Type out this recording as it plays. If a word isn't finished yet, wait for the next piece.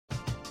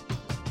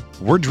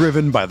We're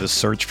driven by the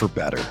search for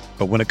better.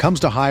 But when it comes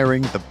to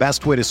hiring, the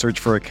best way to search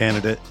for a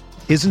candidate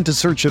isn't to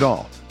search at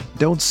all.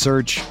 Don't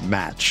search,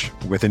 match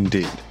with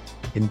Indeed.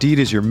 Indeed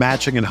is your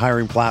matching and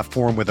hiring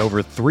platform with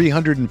over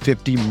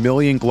 350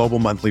 million global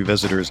monthly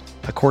visitors,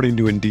 according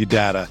to Indeed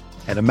data,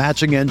 and a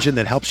matching engine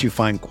that helps you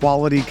find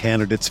quality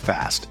candidates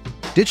fast.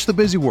 Ditch the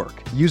busy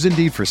work. Use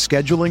Indeed for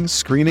scheduling,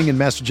 screening, and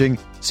messaging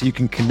so you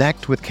can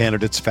connect with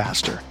candidates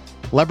faster.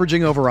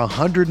 Leveraging over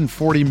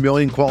 140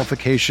 million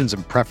qualifications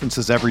and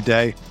preferences every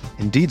day,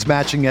 Indeed's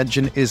matching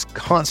engine is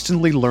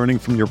constantly learning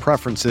from your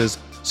preferences,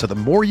 so the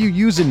more you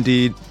use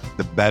Indeed,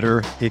 the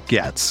better it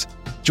gets.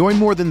 Join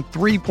more than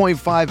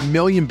 3.5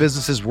 million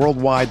businesses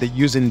worldwide that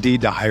use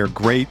Indeed to hire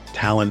great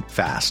talent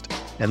fast.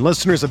 And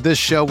listeners of this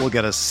show will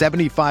get a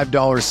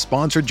 $75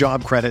 sponsored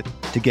job credit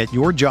to get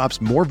your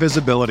jobs more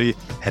visibility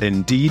at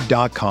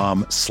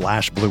Indeed.com/Blue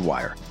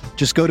Wire.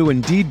 Just go to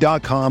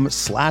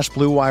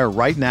Indeed.com/Blue Wire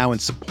right now and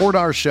support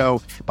our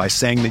show by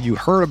saying that you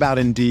heard about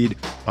Indeed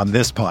on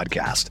this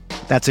podcast.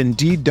 That's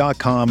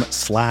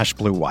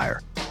Indeed.com/Blue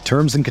Wire.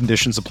 Terms and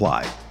conditions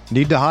apply.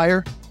 Need to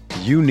hire?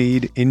 You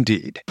need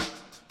Indeed.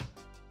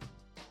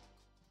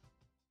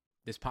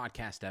 This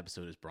podcast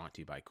episode is brought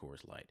to you by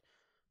Coors Light.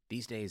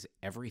 These days,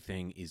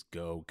 everything is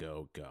go,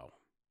 go, go.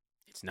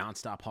 It's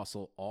nonstop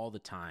hustle all the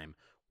time.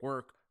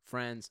 Work,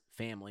 friends,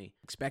 family,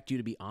 expect you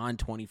to be on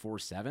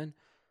 24/7.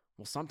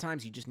 Well,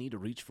 sometimes you just need to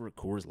reach for a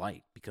Coors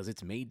Light because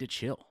it's made to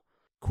chill.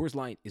 Coors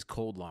Light is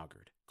cold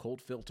lagered,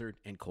 cold filtered,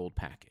 and cold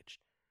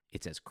packaged.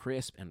 It's as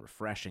crisp and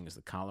refreshing as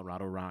the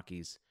Colorado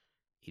Rockies.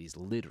 It is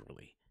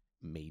literally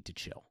made to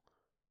chill.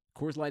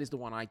 Coors Light is the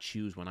one I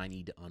choose when I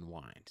need to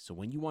unwind. So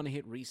when you want to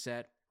hit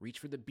reset, reach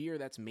for the beer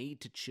that's made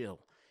to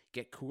chill.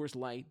 Get Coors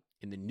Light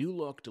in the new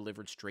look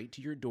delivered straight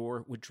to your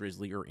door with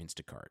Drizzly or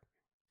Instacart.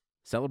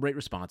 Celebrate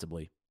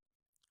responsibly.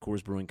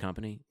 Coors Brewing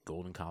Company,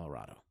 Golden,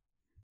 Colorado.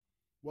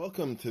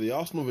 Welcome to the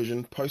Arsenal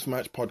Vision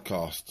post-match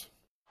podcast.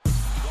 Perez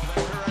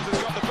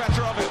has got the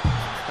better of it,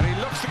 and he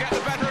looks to get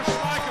the better of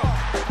Schmeichel,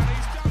 and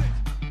he's done it.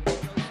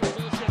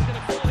 It's going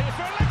to fall here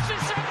for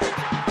Alexis Henry,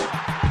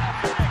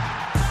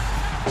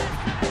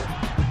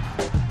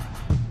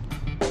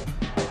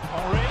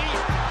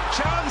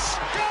 chance,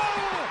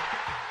 goal!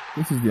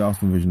 This is the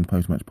Arsenal Vision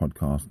post-match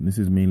podcast, and this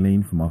is me,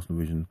 Lean, from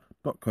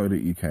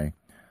arsenalvision.co.uk.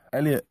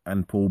 Elliot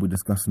and Paul will be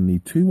discussing the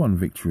 2-1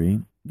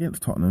 victory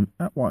against Tottenham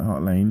at White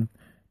Hart Lane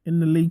in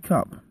the League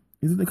Cup.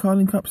 Is it the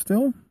Carling Cup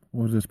still?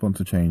 Or has the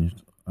sponsor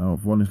changed?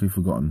 I've honestly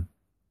forgotten.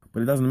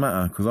 But it doesn't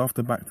matter, because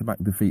after back-to-back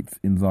defeats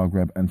in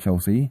Zagreb and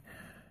Chelsea, it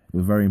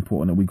was very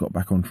important that we got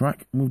back on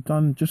track, and we've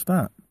done just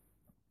that.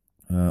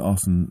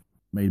 Arsenal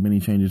made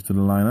many changes to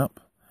the lineup,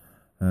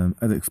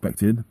 as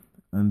expected,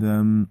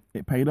 and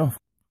it paid off.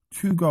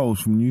 2 goals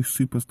from new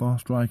superstar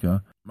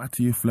striker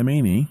Matteo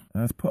Flamini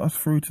has put us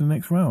through to the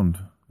next round.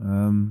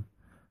 That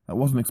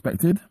wasn't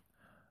expected.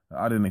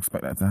 I didn't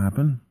expect that to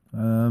happen.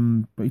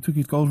 But he took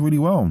his goals really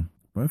well.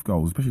 Both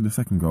goals, especially the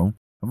second goal.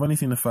 I've only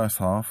seen the first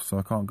half, so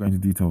I can't go into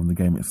detail on the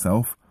game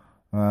itself.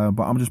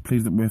 But I'm just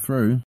pleased that we're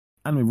through.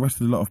 And we've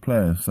rested a lot of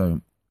players,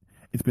 so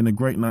it's been a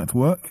great night to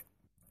work.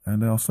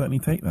 And I'll certainly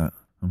take that.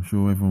 I'm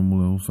sure everyone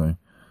will also.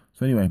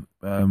 So anyway,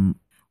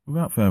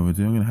 without further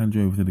ado, I'm going to hand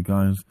you over to the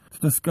guys to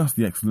discuss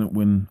the excellent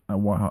win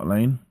at White Hart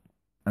Lane.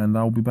 And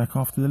I'll be back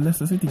after the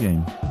Leicester City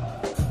game.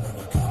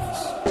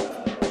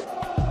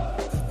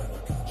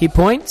 He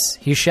points,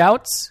 he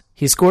shouts,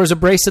 he scores a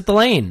brace at the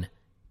lane.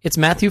 It's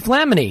Matthew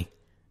Flamini.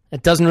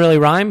 It doesn't really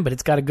rhyme, but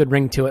it's got a good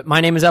ring to it.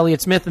 My name is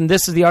Elliot Smith, and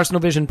this is the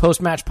Arsenal Vision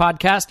post-match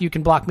podcast. You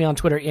can block me on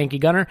Twitter at Yankee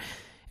Gunner,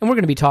 and we're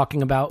going to be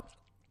talking about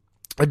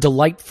a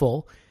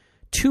delightful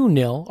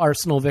 2-0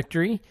 Arsenal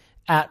victory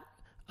at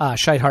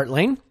White Hart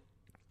Lane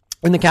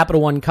in the Capital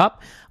One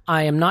Cup.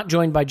 I am not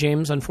joined by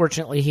James.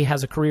 Unfortunately, he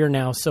has a career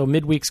now, so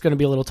midweek's going to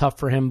be a little tough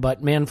for him,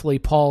 but manfully,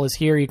 Paul is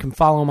here. You can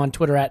follow him on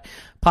Twitter at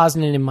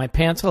Posnan in my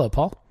pants. Hello,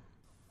 Paul.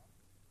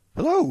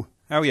 Hello.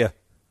 How are you?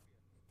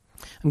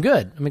 I'm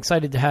good. I'm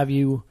excited to have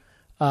you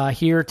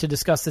here to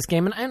discuss this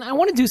game, and I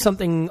want to do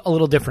something a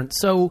little different.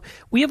 So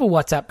we have a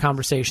WhatsApp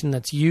conversation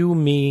that's you,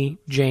 me,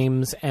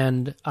 James,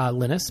 and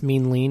Linus,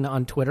 Mean Lean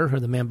on Twitter, who are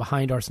the man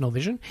behind Arsenal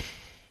Vision.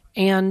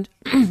 And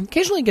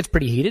occasionally it gets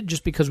pretty heated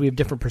just because we have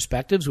different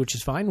perspectives, which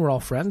is fine. We're all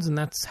friends, and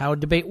that's how a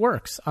debate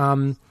works.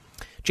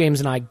 James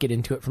and I get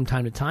into it from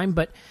time to time,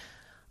 but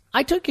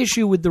I took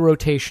issue with the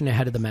rotation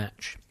ahead of the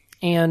match.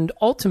 And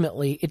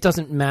ultimately, it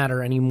doesn't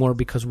matter anymore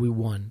because we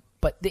won.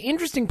 But the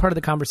interesting part of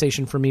the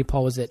conversation for me,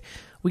 Paul, was that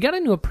we got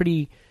into a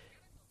pretty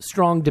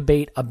strong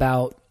debate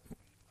about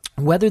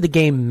whether the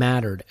game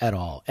mattered at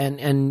all.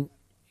 And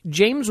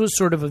James was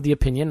sort of the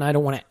opinion, I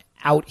don't want to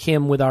out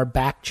him with our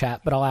back chat,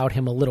 but I'll out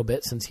him a little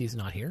bit since he's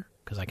not here,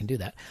 because I can do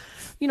that.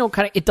 You know,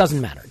 kind of, it doesn't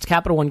matter. It's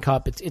Capital One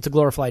Cup. It's a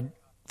glorified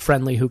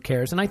friendly. Who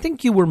cares? And I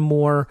think you were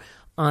more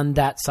on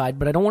that side,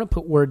 but I don't want to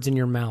put words in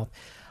your mouth.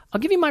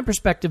 I'll give you my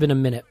perspective in a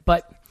minute,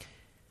 but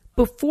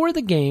before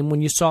the game,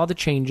 when you saw the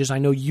changes, I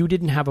know you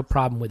didn't have a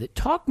problem with it.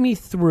 Talk me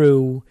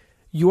through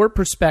your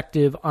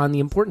perspective on the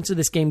importance of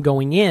this game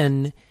going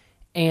in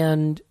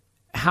and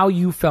how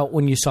you felt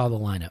when you saw the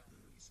lineup.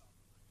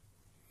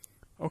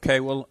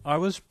 Okay, well, I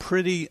was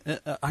pretty...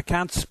 I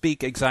can't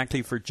speak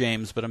exactly for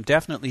James, but I'm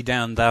definitely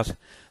down that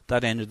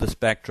end of the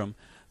spectrum.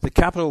 The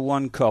Capital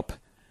One Cup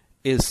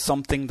is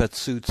something that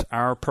suits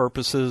our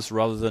purposes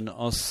rather than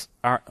us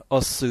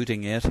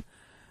suiting it.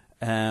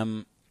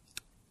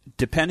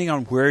 Depending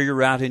on where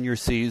you're at in your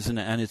season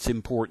and its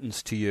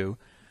importance to you,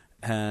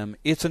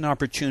 it's an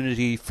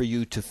opportunity for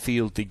you to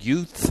field the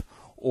youth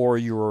or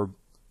your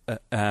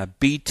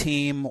B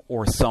team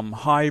or some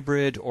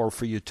hybrid, or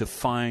for you to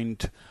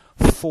find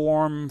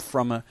form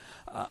from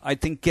I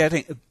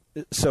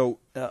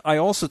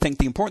also think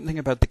the important thing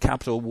about the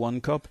Capital One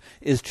Cup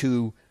is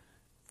to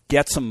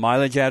get some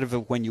mileage out of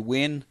it when you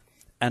win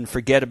and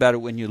forget about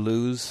it when you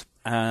lose.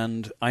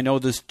 And I know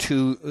there's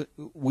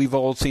we've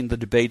all seen the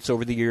debates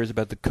over the years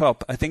about the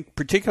Cup. I think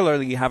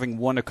particularly having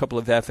won a couple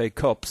of FA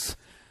Cups,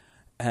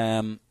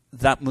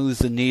 that moves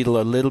the needle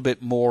a little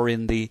bit more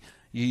in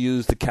you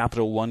use the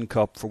Capital One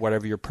Cup for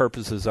whatever your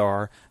purposes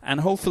are,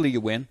 and hopefully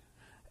you win.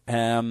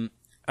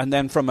 And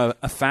then from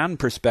a fan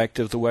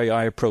perspective, the way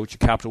I approach a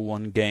Capital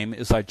One game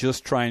is I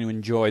just try to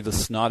enjoy the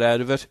snot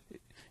out of it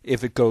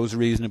if it goes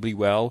reasonably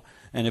well.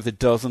 And if it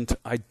doesn't,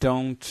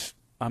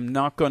 I'm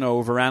not going to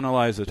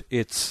overanalyze it.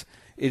 It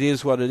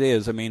is what it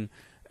is. I mean,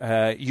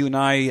 you and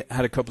I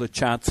had a couple of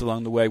chats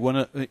along the way.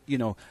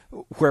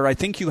 Where I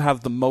think you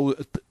have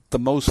the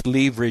most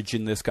leverage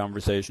in this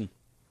conversation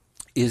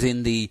is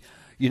in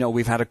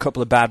we've had a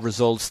couple of bad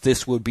results.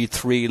 This would be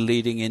 3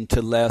 leading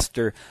into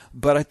Leicester.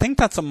 But I think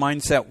that's a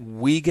mindset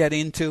we get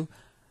into.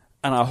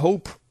 And I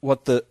hope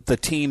what the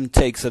team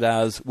takes it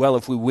as, well,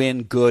 if we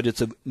win, good,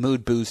 it's a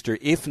mood booster.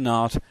 If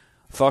not,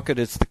 fuck it,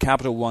 it's the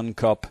Capital One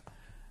Cup.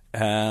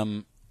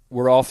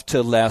 We're off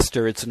to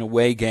Leicester. It's an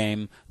away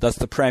game. That's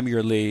the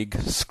Premier League.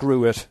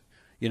 Screw it.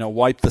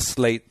 Wipe the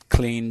slate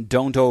clean.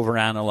 Don't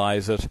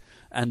overanalyze it.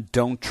 And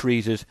don't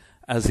treat it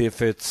as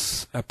if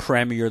it's a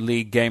Premier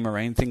League game or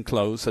anything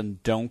close.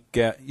 And don't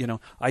get,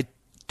 I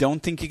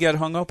don't think you get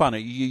hung up on it.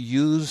 You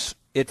use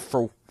it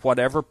for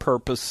whatever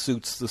purpose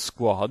suits the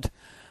squad.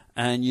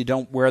 And you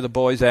don't wear the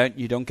boys out.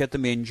 You don't get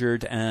them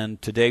injured.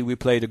 And today we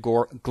played a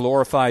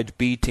glorified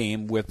B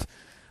team with,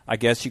 I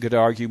guess you could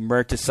argue,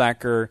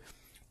 Mertesacker,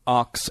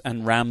 Ox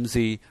and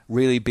Ramsey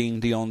really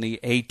being the only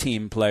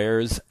A-team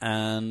players,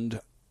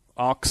 and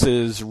Ox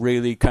is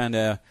really kind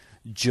of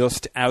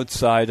just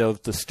outside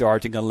of the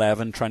starting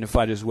 11 trying to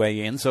fight his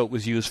way in, so it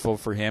was useful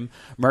for him.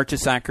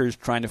 Mertesacker's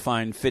trying to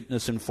find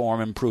fitness and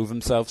form and prove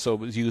himself, so it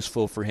was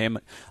useful for him.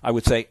 I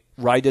would say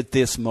right at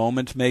this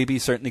moment, maybe,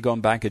 certainly going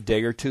back a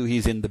day or two,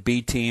 he's in the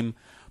B team,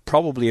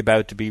 probably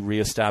about to be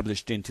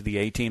re-established into the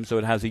A team, so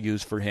it has a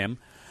use for him.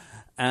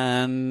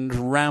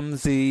 And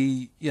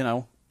Ramsey,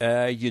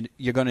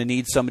 you're going to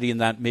need somebody in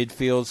that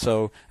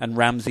midfield. And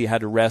Ramsey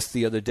had a rest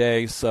the other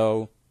day,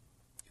 so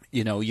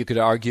you could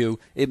argue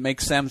it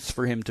makes sense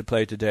for him to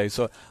play today.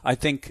 So I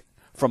think,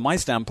 from my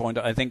standpoint,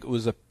 I think it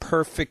was a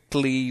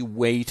perfectly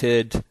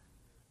weighted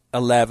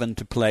 11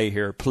 to play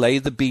here. Play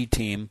the B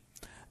team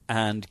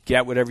and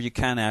get whatever you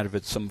can out of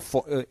it.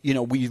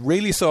 We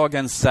really saw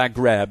against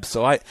Zagreb.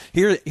 So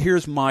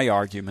here's my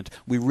argument.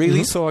 We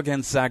really saw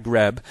against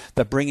Zagreb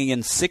that bringing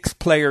in 6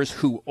 players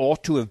who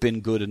ought to have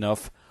been good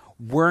enough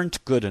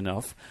weren't good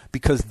enough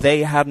because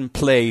they hadn't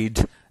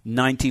played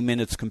 90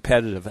 minutes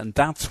competitive. And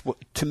that's what,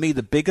 to me,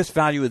 the biggest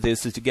value of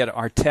this is to get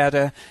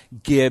Arteta,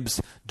 Gibbs,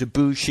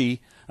 Debuchy,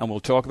 and we'll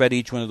talk about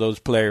each one of those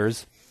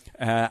players,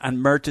 and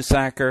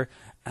Mertesacker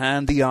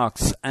and the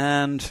Ox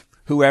and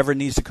whoever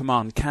needs to come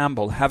on,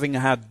 Campbell, having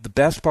had the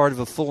best part of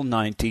a full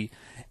 90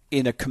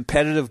 in a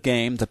competitive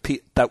game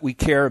that we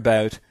care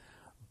about,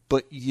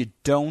 but you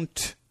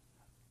don't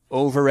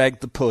over-egg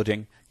the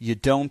pudding. You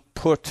don't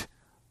put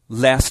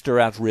Leicester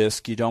at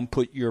risk. You don't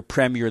put your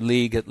Premier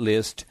League at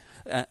risk.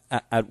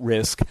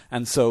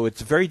 And so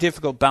it's a very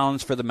difficult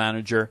balance for the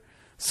manager.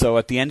 So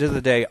at the end of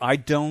the day, I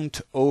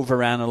don't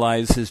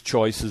overanalyze his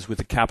choices with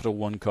the Capital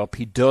One Cup.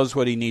 He does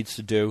what he needs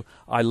to do.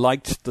 I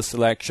liked the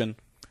selection,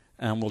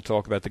 and we'll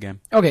talk about the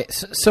game. Okay,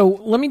 so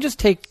let me just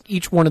take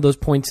each one of those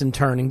points in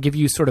turn and give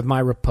you sort of my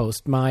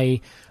riposte, my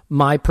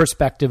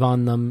perspective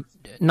on them,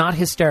 not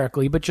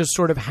hysterically, but just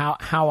sort of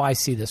how I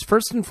see this.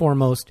 First and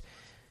foremost,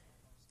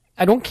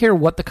 I don't care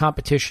what the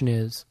competition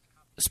is.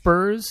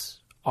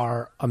 Spurs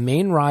are a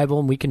main rival,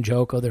 and we can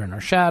joke, they're in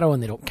our shadow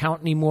and they don't count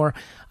anymore.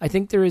 I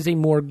think there is a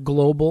more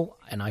global,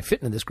 and I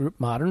fit into this group,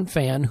 modern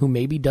fan who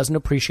maybe doesn't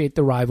appreciate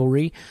the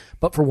rivalry,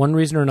 but for one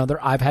reason or another,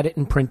 I've had it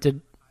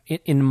imprinted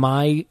in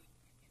my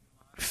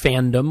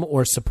fandom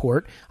or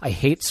support. I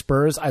hate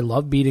Spurs. I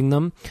love beating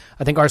them.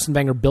 I think Arsene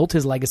Wenger built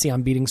his legacy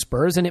on beating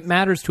Spurs, and it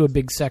matters to a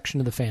big section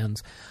of the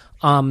fans.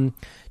 To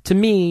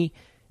me,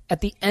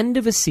 at the end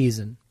of a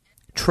season,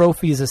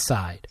 trophies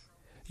aside,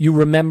 you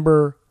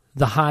remember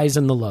the highs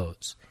and the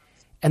lows.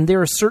 And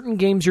there are certain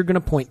games you're going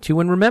to point to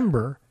and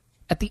remember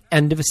at the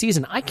end of a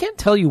season. I can't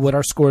tell you what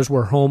our scores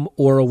were home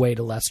or away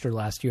to Leicester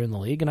last year in the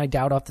league, and I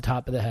doubt off the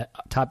top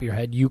of your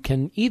head you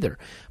can either.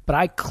 But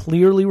I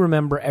clearly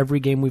remember every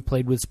game we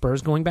played with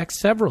Spurs going back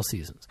several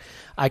seasons.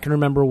 I can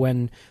remember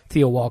when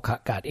Theo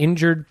Walcott got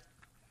injured.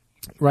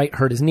 right,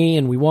 hurt his knee,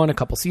 and we won a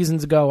couple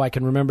seasons ago. I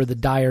can remember the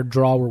dire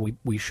draw where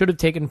we should have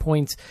taken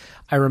points.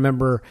 I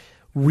remember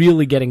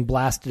really getting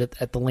blasted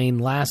at the Lane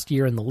last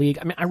year in the league.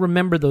 I mean, I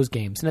remember those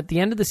games. And at the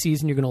end of the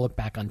season, you're going to look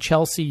back on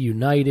Chelsea,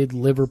 United,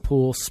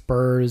 Liverpool,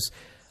 Spurs,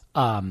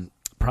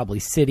 probably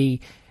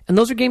City, and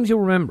those are games you'll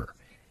remember.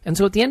 And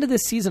so at the end of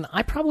this season,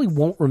 I probably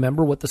won't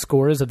remember what the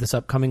score is of this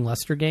upcoming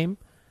Leicester game,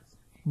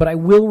 but I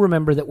will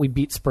remember that we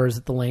beat Spurs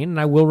at the Lane, and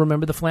I will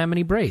remember the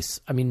Flamini brace.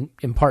 I mean,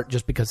 in part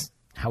just because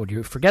how would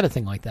you forget a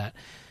thing like that?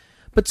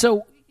 But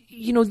so,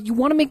 you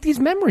want to make these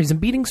memories,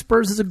 and beating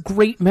Spurs is a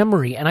great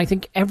memory. And I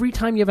think every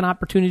time you have an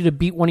opportunity to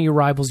beat one of your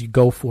rivals, you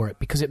go for it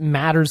because it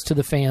matters to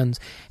the fans,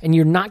 and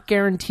you're not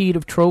guaranteed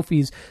of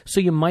trophies, so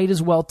you might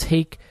as well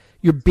take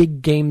your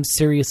big games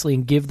seriously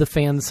and give the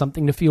fans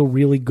something to feel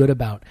really good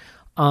about.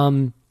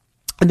 And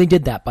they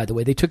did that, by the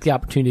way. They took the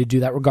opportunity to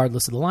do that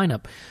regardless of the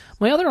lineup.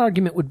 My other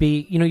argument would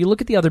be, you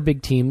look at the other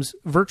big teams,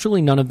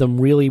 virtually none of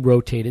them really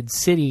rotated.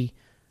 City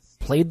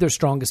played their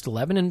strongest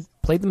 11 and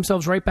played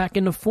themselves right back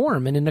into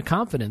form and into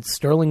confidence.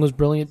 Sterling was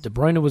brilliant. De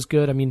Bruyne was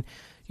good. I mean,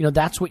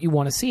 that's what you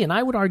want to see. And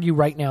I would argue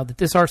right now that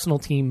this Arsenal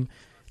team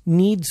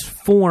needs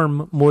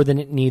form more than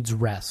it needs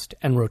rest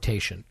and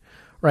rotation.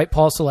 Right,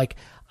 Paul? So,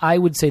 I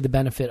would say the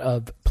benefit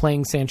of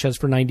playing Sanchez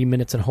for 90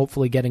 minutes and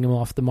hopefully getting him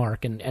off the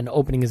mark and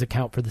opening his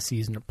account for the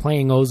season, or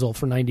playing Ozil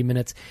for 90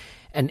 minutes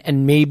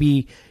and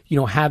maybe,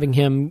 having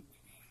him,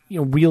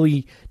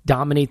 really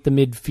dominate the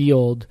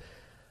midfield,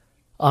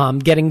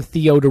 getting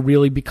Theo to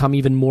really become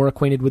even more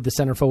acquainted with the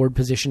center forward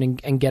position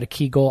and get a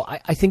key goal.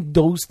 I think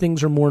those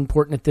things are more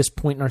important at this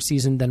point in our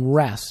season than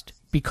rest,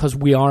 because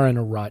we are in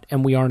a rut,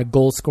 and we are in a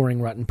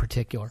goal-scoring rut in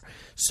particular.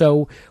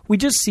 So we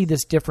just see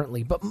this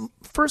differently. But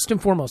first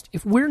and foremost,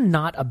 if we're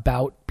not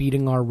about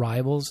beating our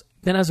rivals,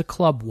 then as a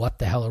club, what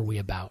the hell are we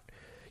about?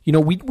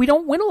 We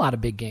don't win a lot of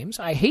big games.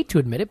 I hate to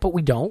admit it, but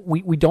we don't.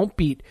 We don't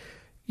beat,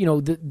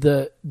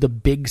 the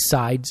big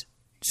sides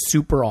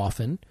super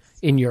often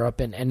in Europe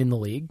and in the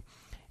league.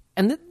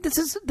 And this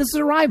is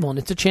a rival, and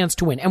it's a chance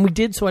to win. And we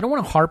did, so I don't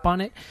want to harp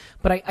on it,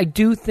 but I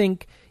do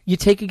think you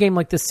take a game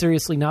like this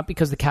seriously, not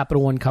because the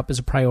Capital One Cup is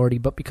a priority,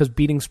 but because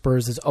beating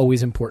Spurs is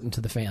always important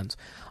to the fans.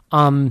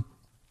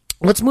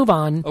 Let's move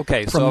on.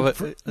 Okay, Go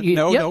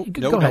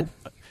ahead.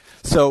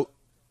 So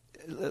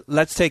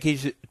let's take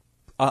each.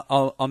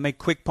 I'll make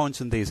quick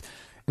points on these.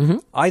 Mm-hmm.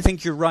 I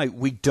think you're right.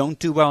 We don't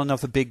do well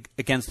enough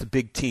against the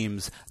big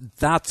teams.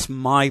 That's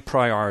my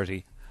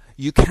priority.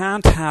 You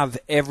can't have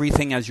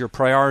everything as your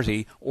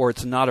priority, or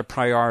it's not a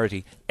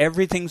priority.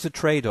 Everything's a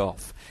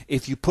trade-off.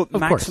 If you put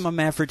maximum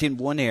effort in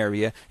one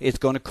area, it's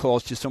going to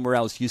cost you somewhere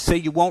else. You say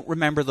you won't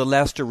remember the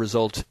Leicester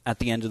result at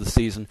the end of the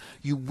season.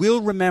 You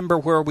will remember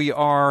where we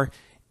are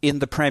in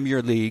the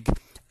Premier League,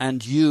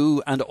 and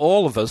you and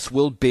all of us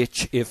will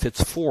bitch if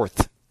it's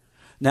fourth.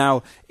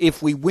 Now,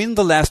 if we win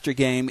the Leicester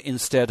game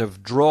instead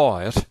of draw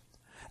it,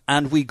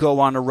 and we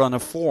go on a run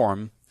of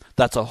form,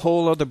 that's a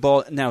whole other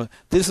ball. Now,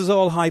 this is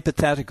all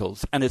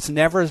hypotheticals, and it's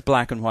never as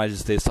black and white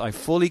as this. I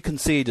fully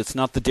concede it's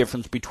not the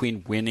difference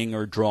between winning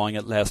or drawing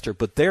at Leicester,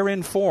 but they're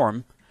in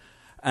form,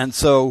 and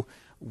so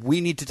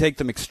we need to take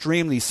them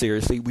extremely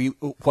seriously.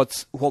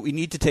 What we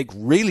need to take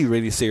really,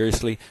 really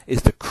seriously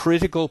is the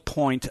critical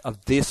point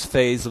of this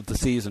phase of the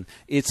season.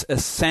 It's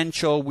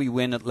essential we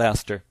win at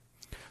Leicester.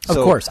 Of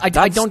course, I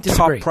don't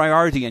disagree. Top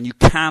priority, and you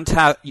can't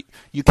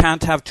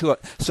have two.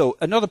 So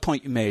another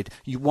point you made,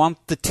 you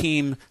want the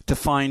team to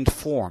find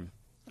form.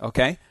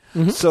 Okay,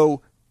 mm-hmm. So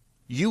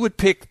you would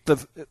pick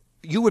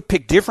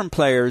different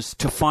players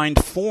to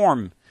find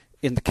form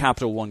in the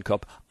Capital One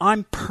Cup.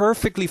 I'm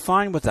perfectly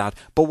fine with that.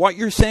 But what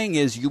you're saying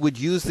is you would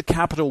use the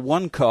Capital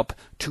One Cup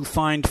to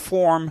find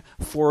form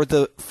for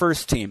the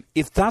first team.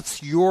 If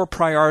that's your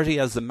priority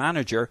as the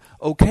manager,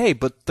 okay,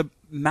 but the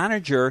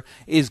manager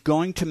is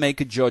going to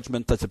make a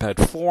judgment that's about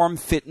form,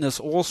 fitness,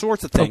 all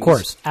sorts of things. Of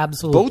course,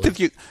 absolutely. Both of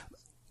you.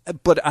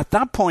 But at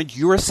that point,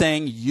 you're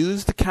saying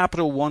use the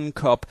Capital One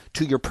Cup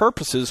to your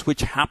purposes,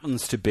 which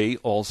happens to be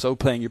also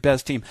playing your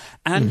best team.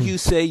 And you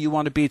say you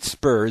want to beat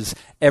Spurs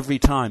every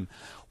time.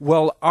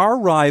 Well, our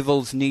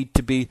rivals need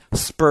to be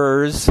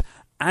Spurs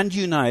and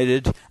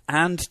United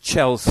and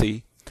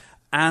Chelsea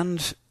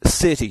and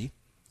City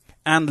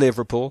and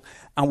Liverpool,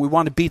 and we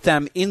want to beat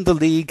them in the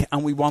league,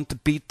 and we want to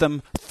beat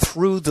them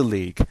through the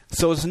league.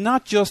 So it's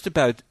not just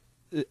about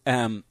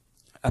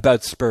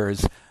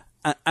Spurs.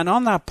 And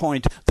on that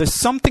point, there's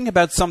something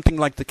about something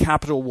like the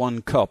Capital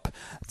One Cup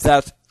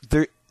that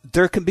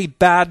there can be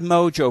bad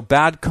mojo,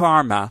 bad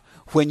karma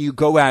when you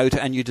go out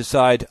and you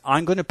decide,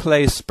 I'm going to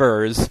play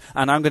Spurs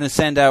and I'm going to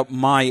send out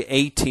my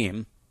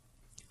A-team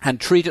and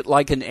treat it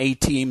like an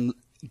A-team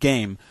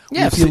game.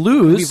 Yeah, if you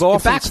lose, it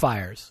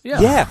backfires.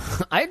 Yeah.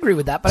 I agree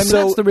with that, but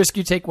that's the risk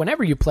you take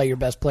whenever you play your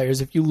best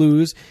players. If you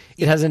lose,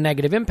 it has a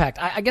negative impact.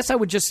 I guess I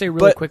would just say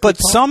really quickly. But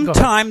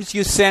sometimes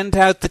you send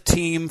out the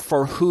team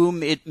for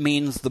whom it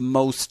means the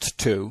most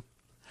to,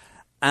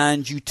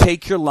 and you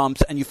take your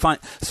lumps and you find...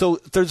 So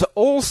there's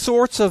all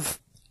sorts of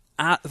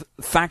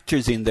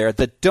factors in there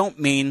that don't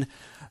mean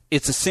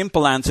it's a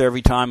simple answer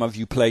every time of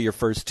you play your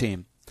first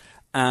team.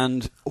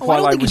 And Oh,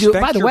 while I don't think you do it. By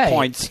respect the your way,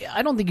 points,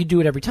 I don't think you do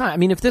it every time. I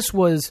mean, if this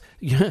was,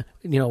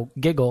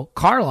 Giggle,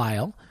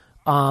 Carlisle,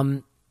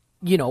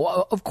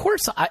 of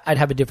course I'd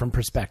have a different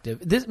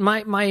perspective.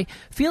 My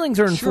feelings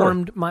are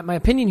informed. Sure. My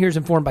opinion here is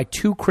informed by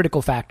two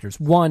critical factors.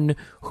 One,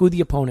 who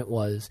the opponent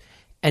was,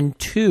 and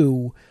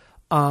two,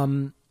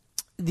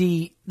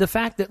 the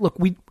fact that, look,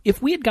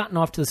 if we had gotten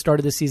off to the start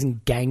of the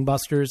season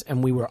gangbusters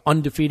and we were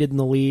undefeated in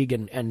the league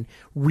and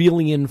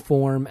really in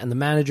form, and the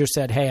manager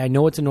said, hey, I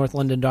know it's a North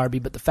London derby,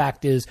 but the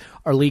fact is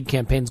our league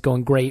campaign's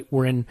going great,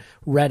 we're in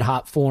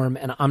red-hot form,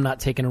 and I'm not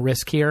taking a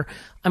risk here,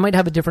 I might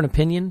have a different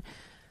opinion.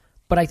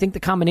 But I think the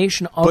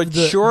combination of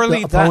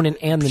the opponent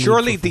and the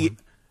surely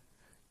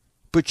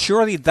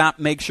that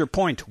makes your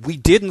point. We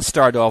didn't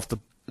start off the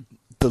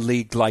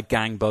league like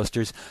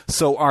gangbusters,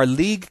 so our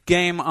league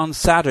game on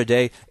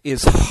Saturday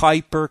is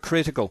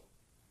hypercritical.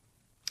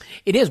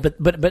 It is,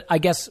 but I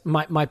guess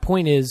my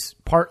point is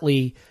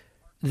partly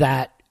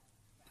that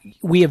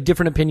we have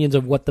different opinions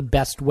of what the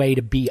best way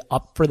to be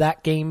up for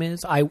that game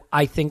is.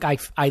 I think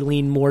I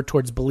lean more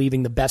towards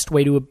believing the best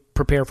way to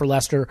prepare for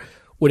Leicester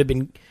would have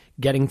been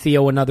getting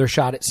Theo another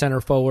shot at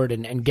center forward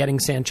and getting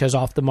Sanchez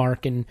off the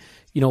mark, and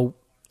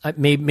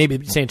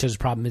maybe Sanchez's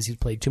problem is he's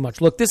played too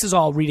much. Look, this is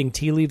all reading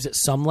tea leaves at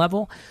some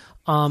level.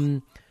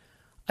 I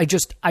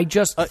just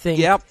think.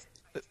 Yeah.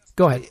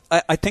 Go ahead.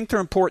 I think they're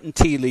important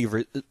tea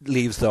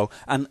leaves, though.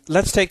 And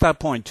let's take that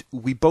point.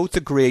 We both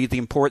agree the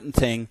important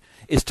thing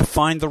is to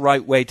find the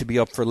right way to be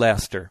up for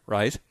Leicester,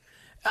 right?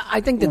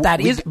 I think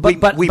that is, but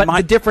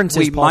the difference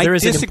is, Paul, there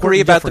is an important difference. We might disagree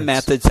about the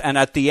methods, and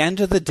at the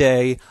end of the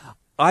day,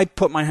 I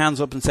put my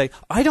hands up and say,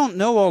 I don't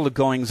know all the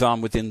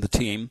goings-on within the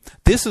team.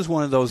 This is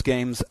one of those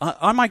games.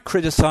 I might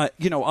criticize,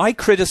 I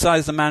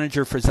criticize the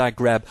manager for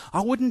Zagreb.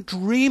 I wouldn't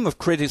dream of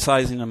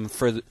criticizing him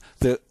for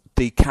the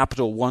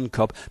Capital One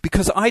Cup,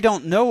 because I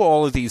don't know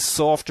all of these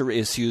softer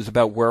issues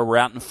about where we're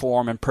at in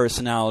form and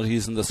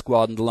personalities and the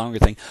squad and the longer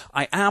thing.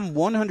 I am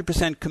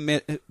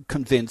 100%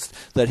 convinced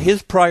that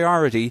his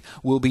priority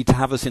will be to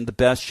have us in the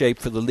best shape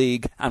for the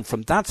league, and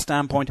from that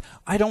standpoint,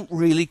 I don't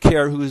really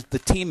care who the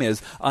team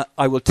is.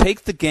 I will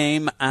take the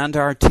game and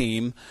our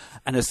team,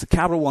 and as the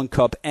Capital One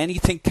Cup,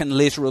 anything can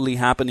literally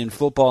happen in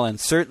football,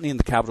 and certainly in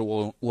the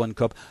Capital One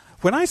Cup.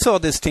 When I saw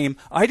this team,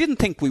 I didn't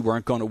think we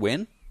weren't going to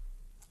win.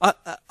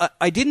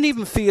 I didn't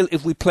even feel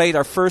if we played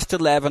our first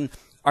 11,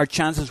 our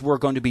chances were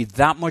going to be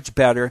that much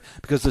better,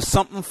 because there's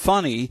something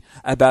funny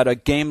about a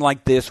game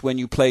like this when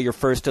you play your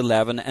first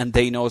 11 and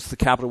they know it's the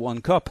Capital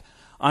One Cup.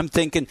 I'm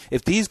thinking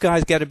if these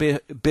guys get a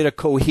bit of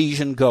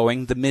cohesion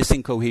going, the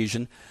missing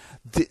cohesion,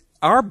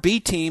 our B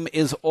team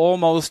is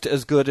almost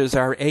as good as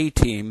our A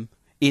team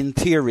in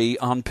theory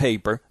on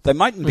paper. They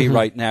mightn't be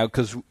right now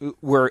because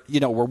we're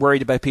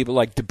worried about people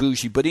like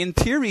Debussy, but in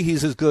theory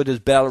he's as good as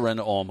Bellerin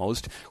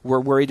almost.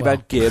 We're worried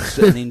about Gibbs,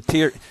 and in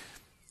theory,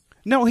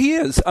 no, he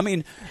is. I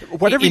mean,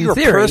 whatever in your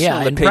theory, personal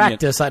opinion. In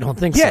practice, I don't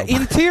think so. Yeah,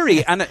 in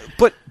theory,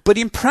 but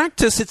in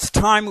practice, it's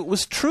time it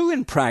was true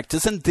in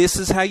practice, and this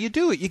is how you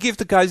do it. You give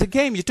the guys a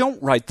game. You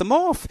don't write them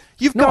off.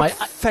 You've got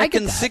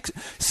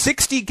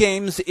 60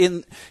 games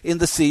in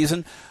the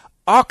season.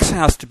 Ox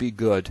has to be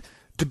good.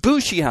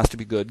 Debussy has to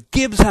be good.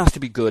 Gibbs has to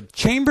be good.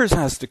 Chambers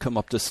has to come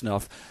up to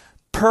snuff.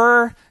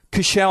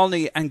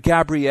 Koscielny and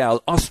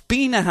Gabriel.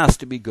 Ospina has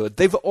to be good.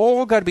 They've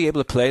all got to be able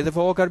to play. They've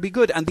all got to be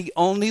good. And the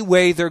only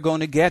way they're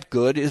going to get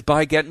good is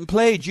by getting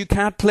played. You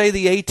can't play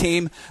the A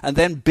team and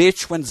then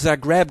bitch when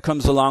Zagreb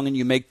comes along and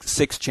you make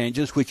 6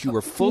 changes, which you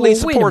were fully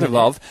supportive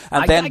of,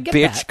 and then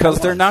bitch because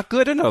they're not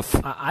good enough.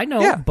 I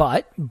know,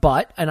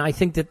 but, and I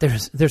think that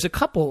there's a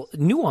couple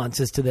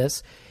nuances to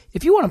this.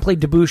 If you want to play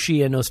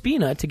Debussy and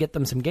Ospina to get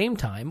them some game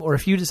time, or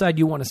if you decide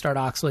you want to start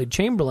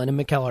Oxlade-Chamberlain and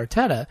Mikel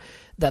Arteta,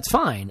 that's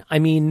fine. I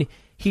mean,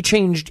 he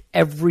changed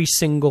every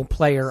single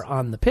player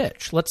on the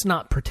pitch. Let's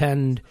not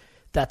pretend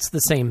that's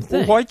the same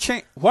thing. Well,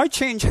 why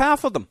change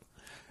half of them?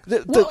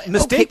 The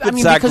mistake with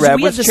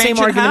Zagreb was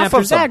changing half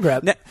of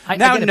them.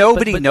 Now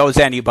nobody knows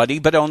anybody,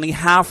 but only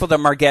half of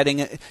them are getting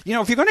it.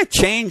 If you're going to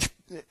change,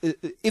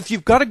 if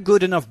you've got a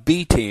good enough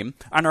B team,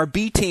 and our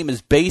B team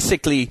is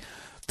basically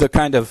the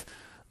kind of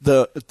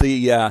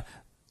the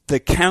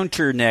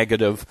counter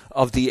negative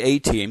of the A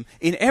team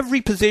in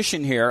every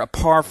position here,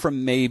 apart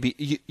from maybe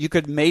you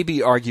could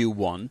maybe argue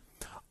one.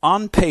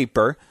 On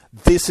paper,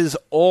 this is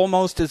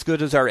almost as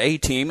good as our A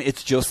team.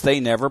 It's just they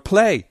never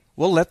play.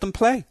 We'll let them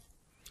play.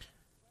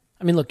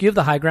 I mean, look, you have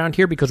the high ground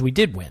here because we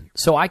did win.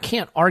 So I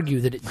can't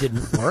argue that it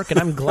didn't work, and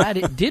I'm glad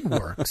it did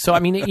work. So, I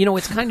mean,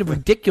 it's kind of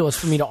ridiculous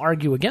for me to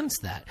argue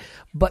against that.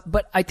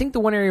 But I think the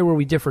one area where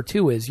we differ,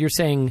 too, is you're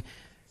saying,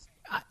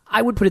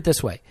 I would put it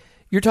this way.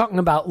 You're talking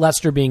about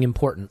Leicester being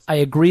important. I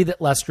agree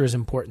that Leicester is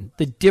important.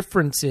 The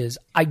difference is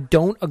I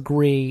don't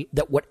agree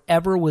that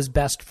whatever was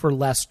best for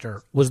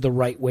Leicester was the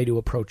right way to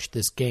approach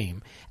this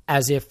game,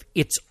 as if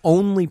its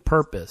only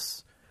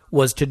purpose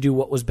was to do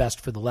what was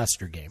best for the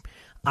Leicester game.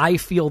 I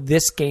feel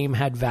this game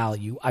had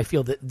value. I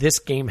feel that this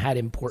game had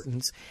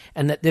importance,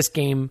 and that this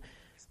game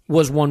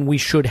was one we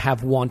should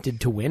have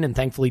wanted to win and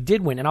thankfully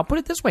did win. And I'll put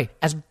it this way,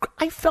 as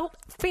I felt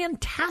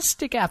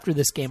fantastic after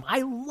this game.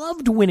 I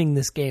loved winning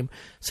this game.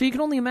 So you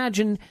can only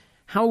imagine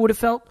how it would have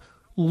felt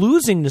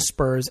losing to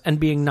Spurs and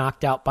being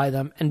knocked out by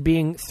them and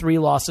being 3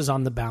 losses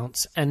on the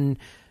bounce. And,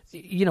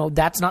 you know,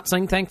 that's not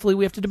something, thankfully,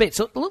 we have to debate.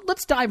 So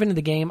let's dive into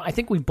the game. I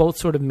think we've both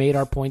sort of made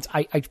our points.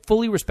 I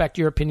fully respect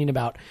your opinion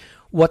about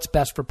what's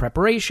best for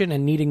preparation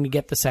and needing to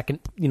get the second,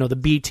 you know, the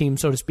B team,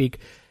 so to speak,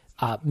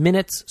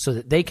 minutes so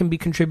that they can be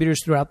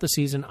contributors throughout the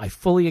season. I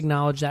fully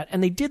acknowledge that,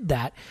 and they did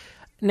that.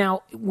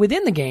 Now,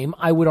 within the game,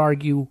 I would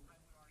argue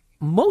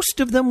most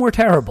of them were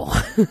terrible.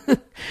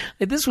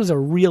 This was a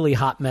really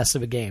hot mess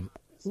of a game.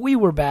 We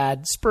were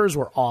bad. Spurs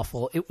were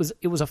awful. It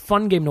was a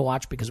fun game to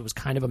watch because it was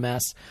kind of a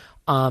mess.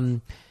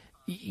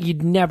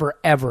 You'd never,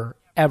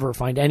 ever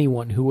find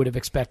anyone who would have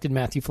expected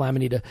Matthew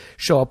Flamini to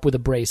show up with a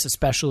brace,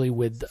 especially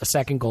with a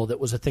second goal that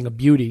was a thing of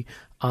beauty.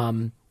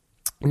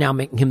 Now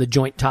making him the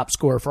joint top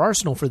scorer for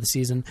Arsenal for the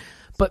season.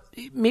 But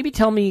maybe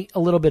tell me a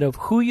little bit of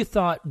who you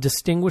thought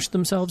distinguished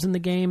themselves in the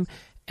game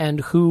and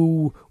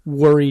who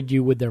worried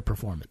you with their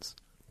performance.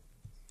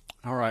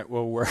 All right,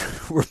 well, we're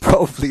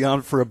probably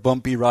on for a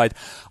bumpy ride.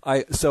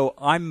 So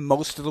I'm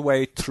most of the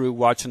way through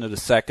watching it a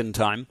second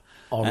time.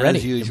 Already,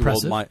 as usual,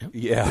 impressive.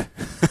 Yeah.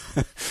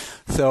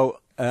 So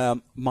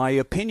my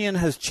opinion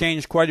has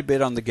changed quite a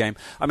bit on the game.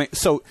 I mean,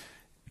 so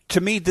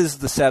to me, this is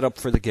the setup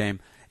for the game.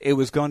 It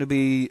was going to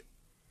be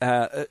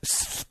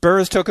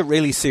Spurs took it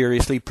really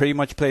seriously, pretty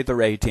much played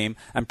their A team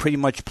and pretty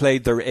much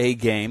played their A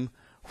game,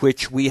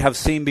 which we have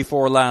seen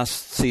before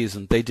last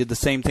season. They did the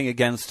same thing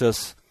against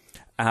us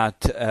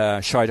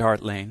at Shide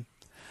Hart Lane.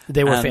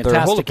 They were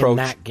fantastic in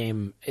that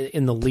game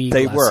in the league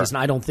last season.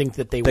 I don't think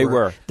that they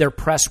were. Their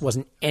press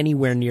wasn't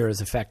anywhere near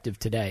as effective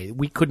today.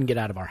 We couldn't get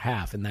out of our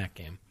half in that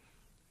game.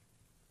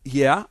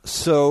 Yeah,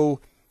 so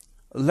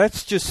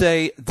let's just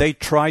say they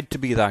tried to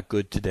be that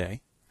good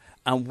today.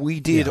 And we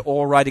did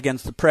all right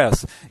against the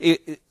press.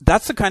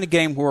 That's the kind of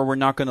game where we're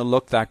not going to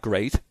look that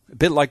great. A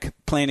bit like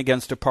playing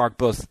against a park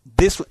bus.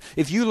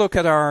 If you look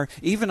at our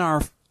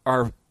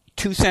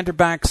 2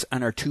 centre-backs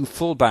and our 2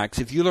 full-backs,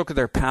 if you look at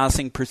their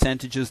passing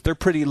percentages, they're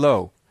pretty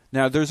low.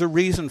 Now, there's a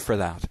reason for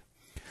that.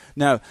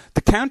 Now,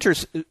 the counter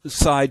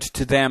side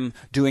to them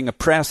doing a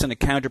press and a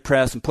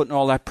counter-press and putting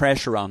all that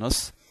pressure on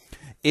us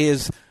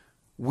is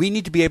we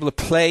need to be able to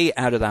play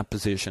out of that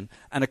position.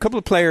 And a couple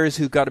of players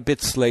who got a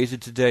bit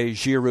slated today,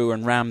 Giroud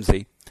and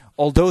Ramsey,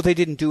 although they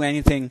didn't do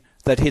anything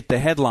that hit the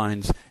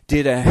headlines,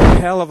 did a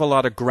hell of a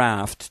lot of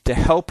graft to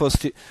help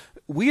us.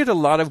 We had a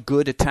lot of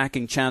good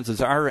attacking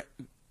chances.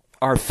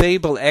 Our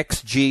fable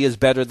XG is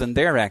better than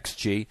their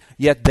XG,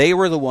 yet they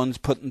were the ones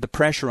putting the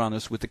pressure on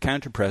us with the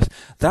counter-press.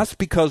 That's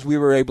because we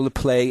were able to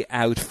play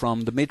out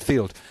from the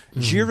midfield.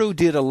 Mm-hmm. Giroud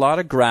did a lot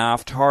of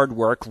graft, hard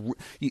work.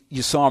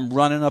 You saw him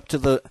running up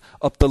the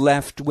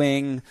left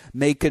wing,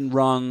 making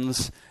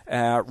runs.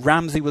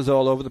 Ramsey was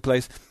all over the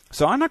place.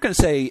 So I'm not going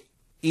to say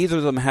either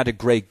of them had a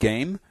great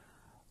game,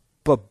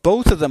 but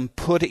both of them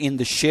put in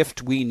the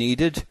shift we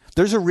needed.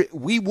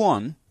 We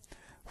won.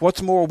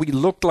 What's more, we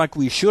looked like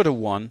we should have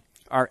won.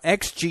 Our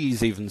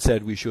XGs even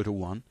said we should have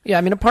won. Yeah,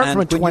 I mean, apart from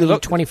a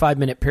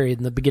 25-minute period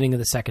in the beginning of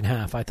the second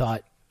half, I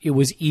thought it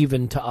was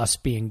even to us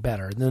being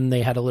better. And then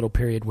they had a little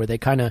period where they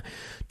kind of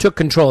took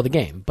control of the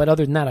game. But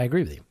other than that, I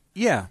agree with you.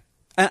 Yeah.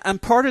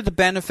 And part of the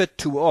benefit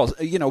to us,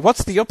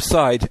 what's the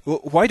upside?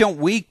 Why don't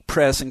we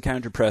press and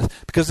counter-press?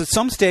 Because at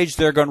some stage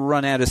they're going to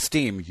run out of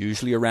steam,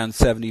 usually around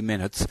 70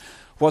 minutes.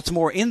 What's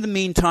more, in the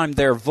meantime,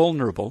 they're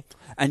vulnerable,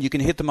 and you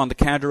can hit them on the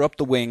counter up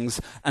the wings.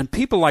 And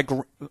people like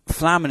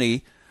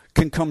Flamini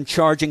can come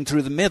charging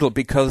through the middle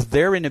because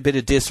they're in a bit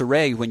of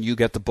disarray when you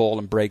get the ball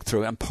and break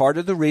through. And part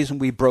of the reason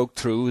we broke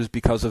through is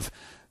because of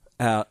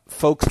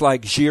folks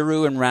like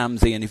Giroud and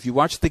Ramsey. And if you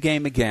watch the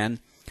game again,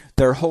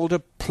 their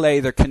hold-up play,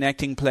 their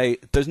connecting play,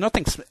 there's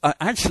nothing...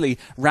 actually,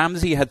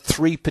 Ramsey had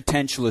 3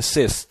 potential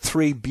assists,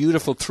 3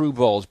 beautiful through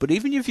balls. But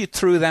even if you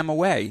threw them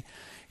away,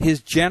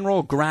 his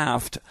general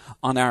graft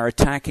on our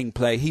attacking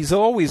play, he's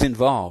always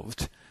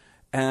involved.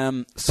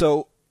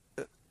 So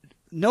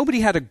nobody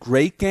had a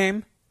great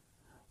game.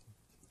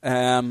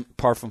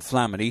 Apart from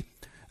Flamini,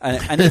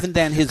 and even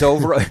then, his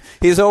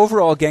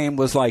overall game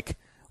was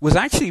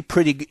actually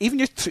pretty good.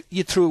 Even if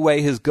you threw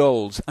away his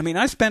goals. I mean,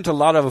 I spent a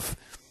lot of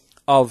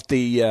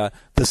the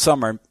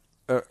summer,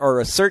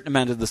 or a certain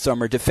amount of the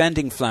summer,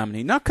 defending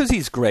Flamini, not because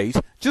he's great,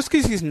 just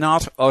because he's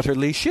not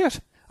utterly shit.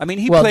 I mean,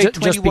 he played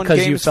 21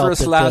 games for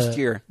us last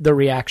year. The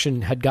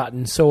reaction had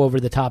gotten so over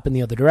the top in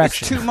the other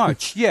direction. It's too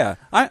much. Yeah,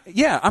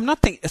 I'm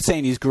not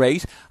saying he's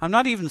great. I'm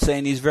not even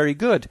saying he's very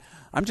good.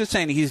 I'm just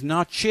saying he's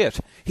not shit.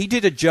 He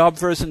did a job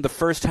for us in the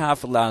first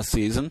half of last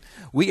season.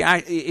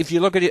 If you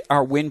look at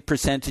our win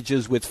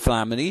percentages with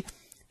Flamini,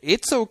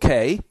 it's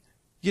okay.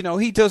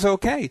 He does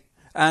okay.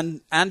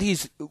 And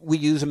we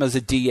use him as a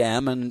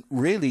DM, and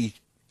really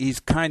he's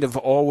kind of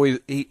always,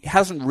 he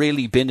hasn't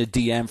really been a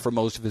DM for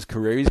most of his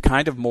career. He's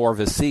kind of more of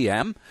a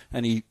CM,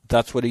 and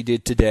that's what he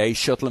did today,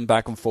 shuttling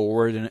back and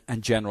forward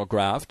and general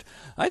graft.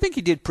 I think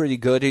he did pretty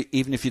good,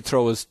 even if you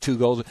throw his 2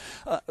 goals.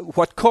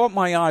 What caught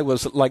my eye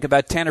was like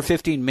about 10 or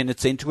 15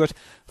 minutes into it,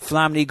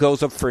 Flamini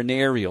goes up for an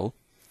aerial,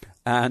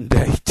 and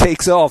he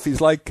takes off. He's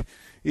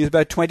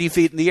about 20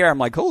 feet in the air. I'm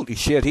like, holy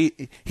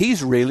shit,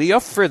 he's really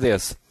up for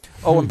this.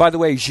 Oh, and by the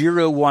way,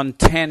 Giroud won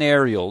 10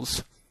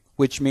 aerials,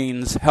 which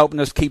means helping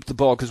us keep the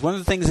ball. Because one of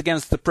the things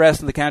against the press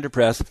and the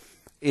counter-press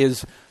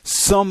is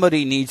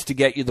somebody needs to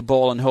get you the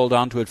ball and hold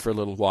on to it for a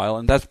little while,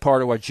 and that's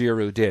part of what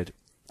Giroud did.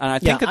 And I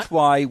think it's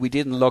why we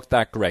didn't look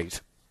that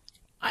great.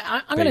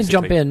 I'm going to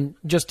jump in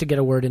just to get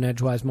a word in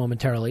edgewise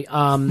momentarily.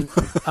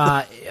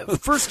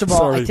 First of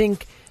all, I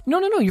think... No,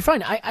 you're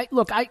fine. I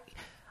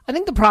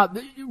think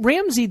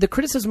the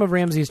criticism of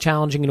Ramsey is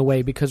challenging in a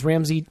way because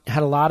Ramsey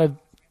had a lot of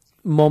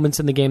moments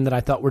in the game that I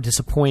thought were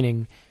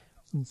disappointing,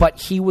 but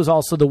he was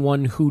also the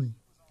one who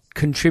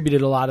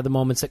contributed a lot of the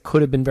moments that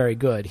could have been very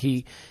good.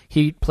 He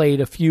played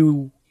a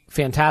few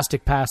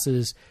fantastic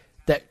passes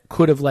that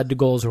could have led to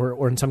goals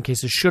or in some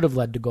cases should have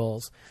led to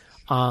goals.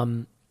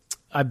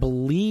 I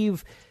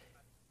believe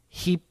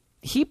he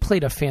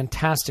played a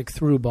fantastic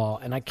through ball,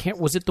 and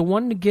was it the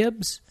one to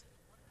Gibbs?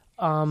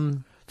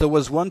 There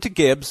was one to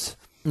Gibbs.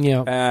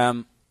 Yeah.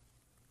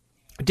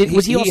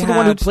 Was he also the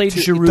one who played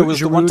Giroud? There was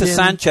the one to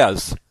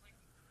Sanchez.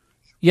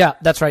 Yeah,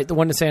 that's right. The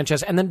one to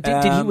Sanchez. And then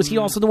was he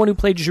also the one who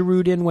played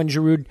Giroud in when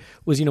Giroud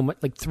was,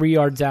 like 3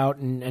 yards out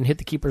and hit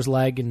the keeper's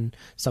leg? And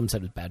some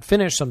said it was bad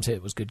finish. Some said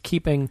it was good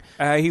keeping.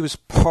 He was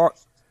part.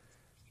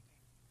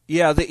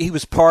 Yeah, he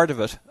was part of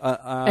it.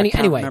 I can't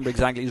anyway, remember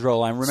exactly his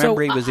role. I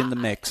remember he was in the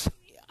mix.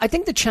 I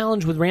think the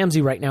challenge with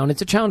Ramsey right now, and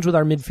it's a challenge with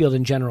our midfield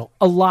in general,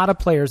 a lot of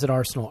players at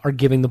Arsenal are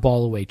giving the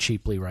ball away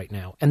cheaply right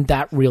now, and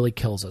that really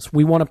kills us.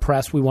 We want to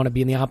press. We want to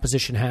be in the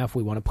opposition half.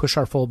 We want to push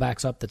our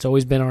fullbacks up. That's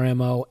always been our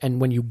MO, and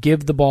when you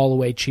give the ball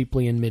away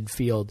cheaply in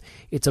midfield,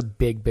 it's a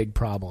big, big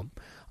problem.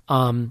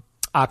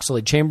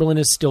 Oxlade-Chamberlain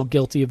is still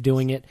guilty of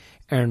doing it.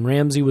 Aaron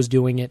Ramsey was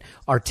doing it.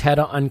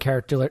 Arteta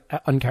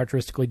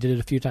uncharacteristically did it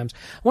a few times.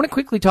 I want to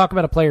quickly talk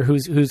about a player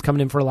who's coming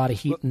in for a lot of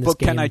heat in this game. But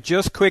can I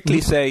just quickly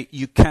say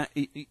you can't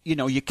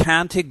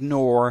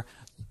ignore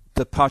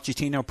the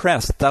Pochettino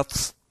press.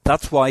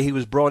 That's why he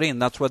was brought in.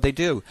 That's what they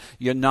do.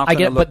 You're not going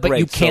to look but great.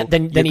 You can't. So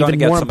then even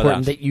more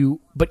important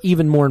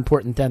even more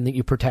important than that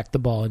you protect the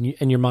ball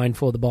and you're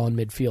mindful of the ball in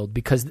midfield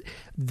because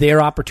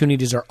their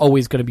opportunities are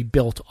always going to be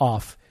built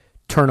off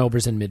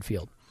turnovers in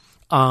midfield.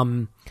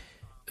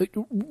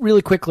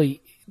 Really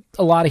quickly,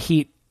 a lot of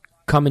heat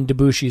coming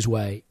Debuchy's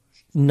way.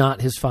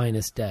 Not his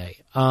finest day.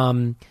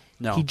 No.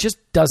 He just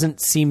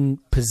doesn't seem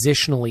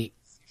positionally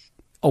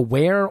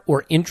aware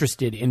or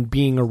interested in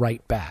being a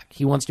right back.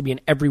 He wants to be an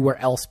everywhere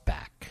else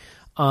back.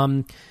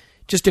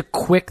 Just a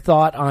quick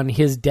thought on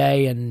his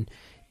day. And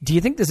do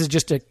you think this is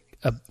just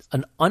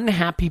an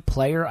unhappy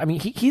player? I mean,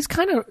 he's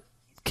kind of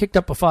kicked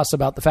up a fuss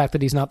about the fact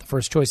that he's not the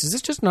first choice. Is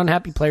this just an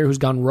unhappy player who's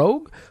gone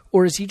rogue,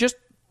 or is he just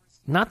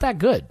not that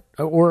good,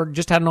 or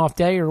just had an off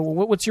day, or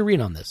what's your read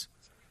on this?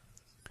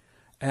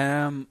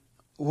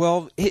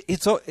 Well,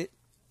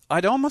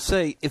 I'd almost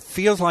say it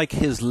feels like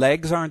his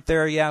legs aren't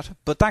there yet,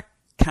 but that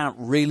can't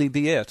really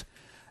be it.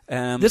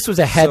 This was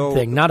a head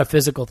thing, not a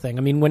physical thing.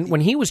 I mean,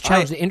 when he was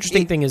challenged, the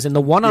interesting thing is in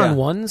the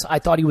one-on-ones, I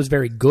thought he was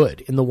very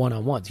good in the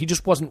one-on-ones. He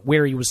just wasn't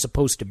where he was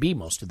supposed to be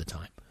most of the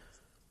time.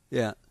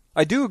 Yeah.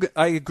 I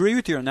agree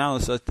with your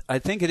analysis. I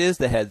think it is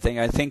the head thing.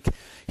 I think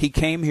he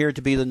came here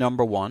to be the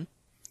number one.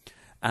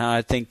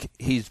 I think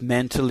he's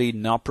mentally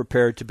not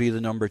prepared to be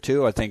the number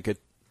two. I think it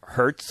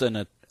hurts,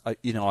 and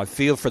I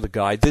feel for the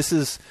guy. This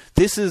is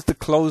the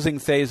closing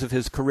phase of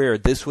his career.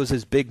 This was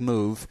his big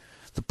move.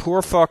 The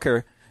poor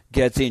fucker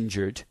gets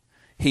injured.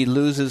 He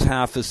loses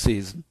half his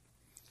season,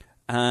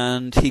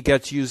 and he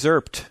gets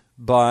usurped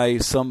by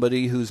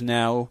somebody who's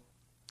now,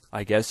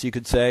 I guess you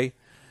could say,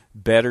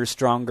 better,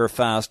 stronger,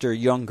 faster,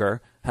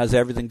 younger, has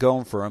everything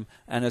going for him,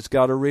 and it's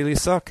got to really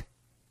suck.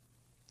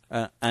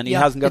 And he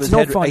hasn't got his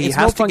head. He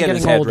has to get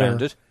his head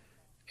around it.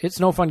 It's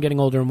no fun getting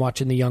older and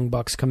watching the young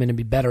bucks come in and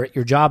be better at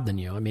your job than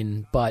you. I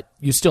mean, but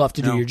you still have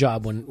to do your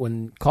job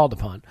when called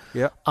upon.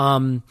 Yeah.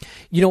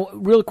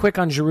 Real quick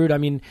on Giroud. I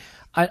mean,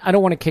 I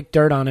don't want to kick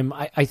dirt on him.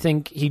 I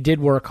think he did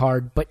work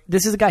hard, but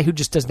this is a guy who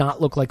just does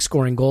not look like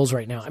scoring goals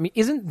right now. I mean,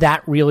 isn't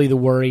that really the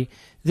worry?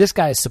 This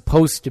guy is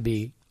supposed to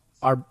be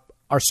our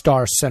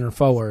star center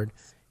forward.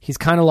 He's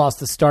kind of lost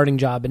the starting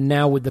job, and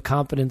now with the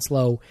confidence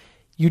low,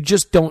 you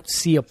just don't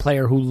see a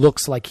player who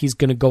looks like he's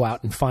going to go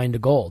out and find a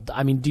goal.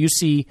 I mean, do you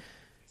see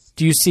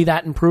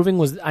that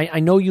improving? I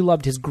know you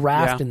loved his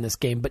graft in this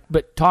game,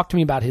 but talk to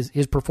me about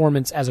his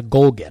performance as a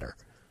goal getter.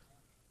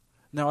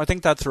 No, I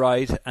think that's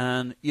right,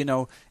 and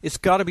it's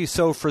got to be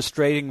so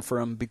frustrating for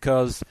him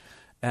because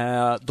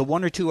the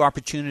one or two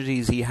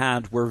opportunities he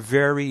had were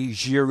very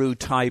Giroud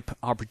type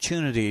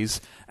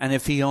opportunities, and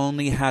if he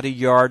only had a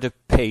yard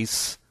of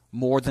pace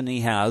more than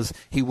he has,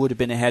 he would have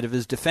been ahead of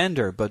his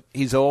defender. But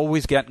he's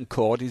always getting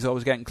caught. He's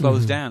always getting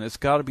closed down. It's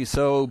got to be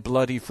so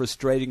bloody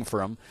frustrating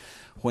for him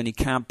when he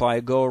can't buy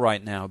a goal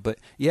right now. But,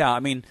 yeah, I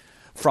mean,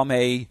 from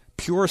a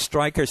pure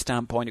striker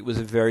standpoint, it was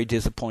a very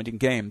disappointing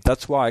game.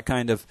 That's why I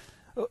kind of...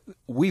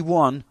 We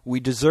won. We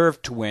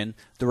deserved to win.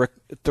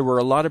 There were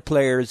a lot of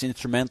players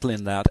instrumental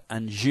in that,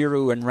 and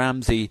Giroud and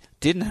Ramsey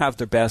didn't have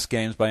their best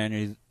games by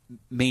any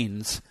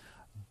means,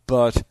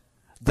 but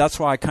that's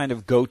why I kind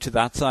of go to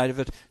that side of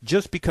it.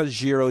 Just because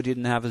Giroud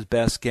didn't have his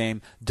best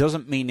game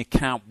doesn't mean it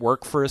can't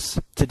work for us.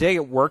 Today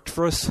it worked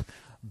for us,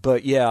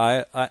 but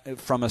yeah, I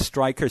from a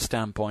striker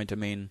standpoint, I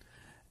mean,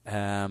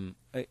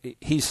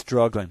 he's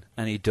struggling,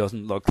 and he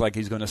doesn't look like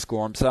he's going to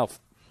score himself.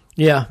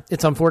 Yeah,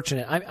 it's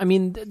unfortunate. I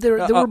mean, there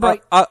were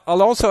bright...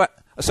 I'll also...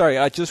 Sorry,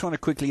 I just want to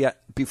quickly,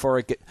 before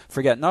I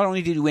forget, not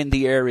only did we win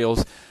the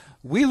aerials,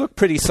 we looked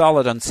pretty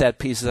solid on set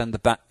pieces and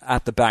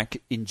at the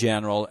back in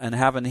general, and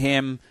having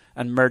him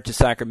and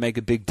Mertesacker make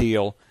a big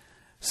deal.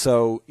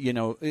 So, you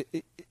know,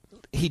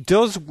 he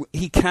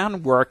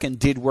can work and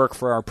did work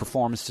for our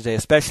performance today,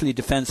 especially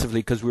defensively,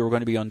 because we were going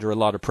to be under a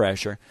lot of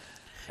pressure.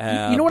 You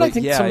know what I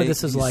think some of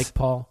this is like,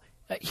 Paul?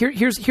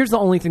 Here's the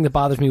only thing that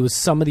bothers me with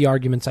some of the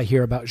arguments I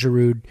hear about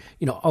Giroud.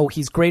 You know,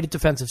 he's great at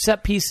defensive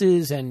set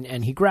pieces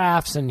and he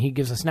grafts and he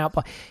gives us an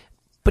outplay,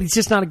 but he's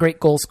just not a great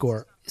goal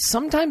scorer.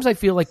 Sometimes I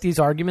feel like these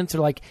arguments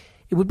are like,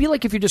 it would be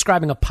like if you're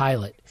describing a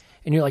pilot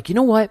and you're like, you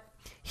know what?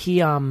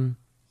 He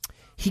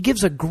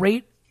gives a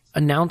great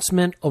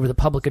announcement over the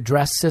public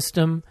address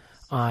system.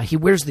 He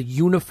wears the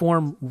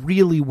uniform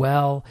really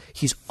well.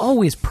 He's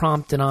always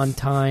prompt and on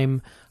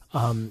time,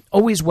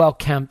 always well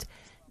kempt.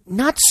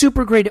 Not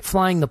super great at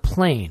flying the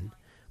plane,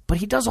 but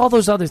he does all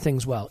those other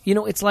things well. You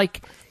know, it's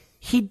like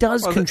he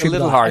does contribute. A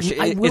little harsh.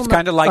 It's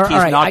kind of like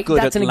he's not good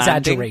at landing. That's an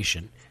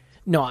exaggeration.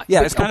 No,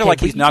 yeah, it's kind of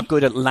like he's not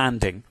good at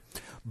landing.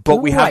 But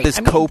we have this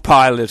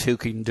co-pilot who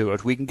can do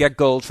it. We can get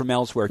goals from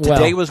elsewhere.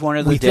 Today was one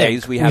of the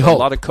days we had a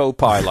lot of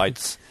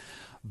co-pilots,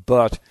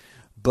 but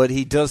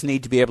he does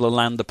need to be able to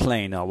land the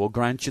plane. I will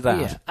grant you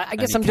that. Yeah, I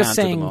guess I'm just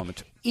saying,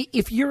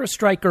 if you're a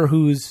striker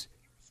who's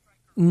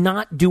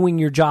not doing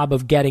your job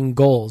of getting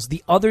goals,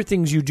 the other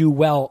things you do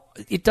well,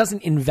 it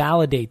doesn't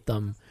invalidate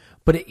them,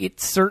 but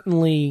it's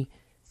certainly,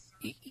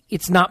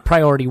 it's not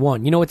priority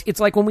one. You know,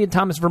 it's like when we had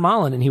Thomas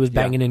Vermaelen and he was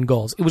banging in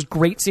goals. It was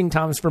great seeing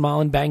Thomas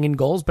Vermaelen bang in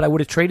goals, but I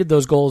would have traded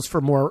those goals for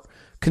more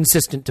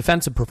consistent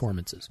defensive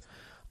performances.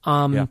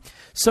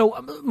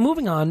 So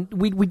moving on,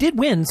 we did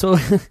win. So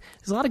there's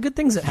a lot of good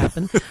things that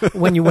happen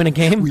when you win a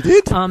game. We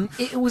did.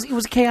 It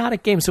was a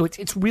chaotic game, so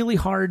it's really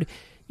hard,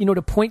 you know,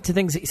 to point to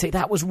things that you say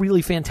that was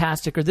really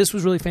fantastic or this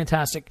was really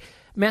fantastic.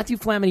 Matthew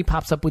Flamini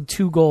pops up with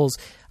 2 goals.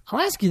 I'll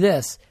ask you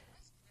this.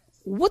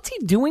 What's he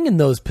doing in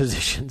those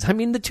positions? I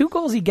mean, the 2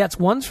 goals he gets,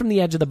 one's from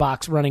the edge of the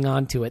box running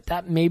onto it.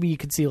 That maybe you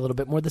could see a little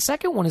bit more. The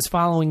second one is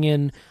following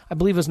in, I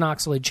believe it was an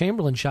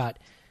Oxlade-Chamberlain shot.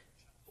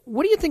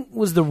 What do you think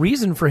was the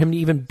reason for him to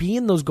even be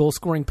in those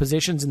goal-scoring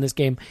positions in this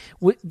game?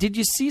 Did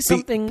you see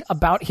something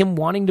about him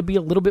wanting to be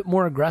a little bit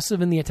more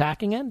aggressive in the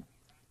attacking end?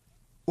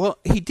 Well,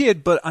 he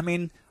did, but, I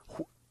mean,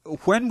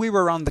 when we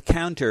were on the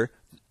counter,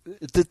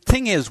 the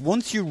thing is,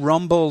 once you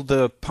rumble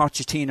the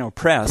Pochettino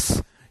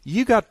press,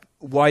 you got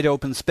wide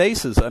open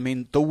spaces. I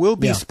mean, there will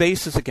be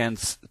spaces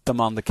against them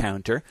on the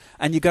counter,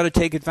 and you got to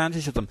take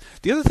advantage of them.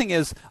 The other thing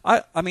is,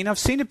 I mean, I've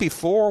seen it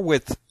before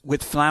with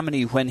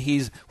Flamini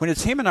when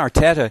it's him and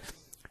Arteta.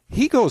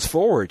 He goes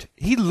forward.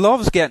 He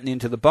loves getting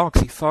into the box.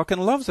 He fucking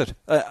loves it.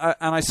 And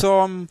I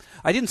saw him.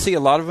 I didn't see a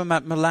lot of him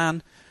at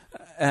Milan,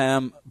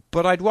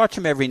 but I'd watch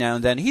him every now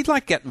and then. He'd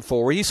like getting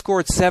forward. He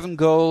scored 7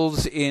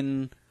 goals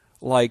in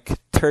like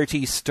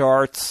 30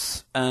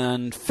 starts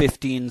and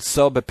 15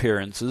 sub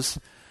appearances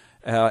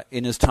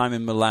in his time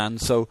in Milan.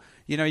 So,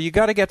 you know, you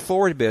got to get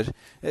forward a bit.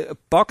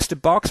 Box to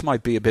box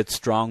might be a bit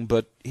strong,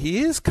 but he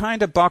is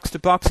kind of box to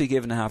boxy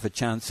given half a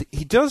chance.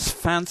 He does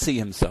fancy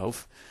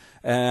himself.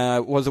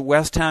 Was it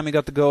West Ham he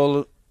got the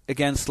goal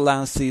against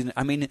last season?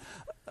 I mean,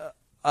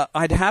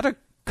 I'd had a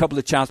couple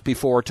of chats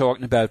before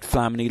talking about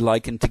Flamini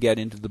liking to get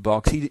into the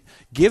box.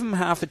 Give him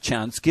half a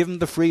chance, give him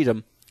the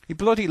freedom. He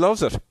bloody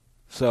loves it.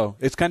 So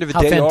it's kind of a day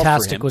off for him. How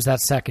fantastic was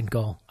that second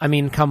goal? I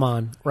mean, come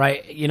on,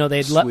 right? You know,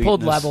 they'd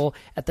pulled level.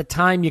 At the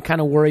time, you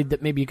kind of worried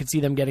that maybe you could see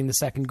them getting the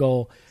second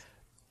goal.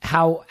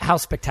 How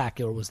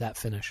spectacular was that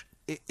finish?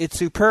 It's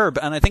superb,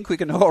 and I think we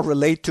can all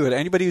relate to it.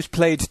 Anybody who's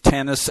played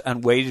tennis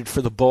and waited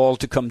for the ball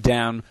to come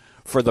down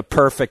for the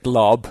perfect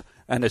lob,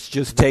 and it's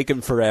just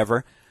taken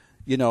forever,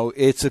 you know,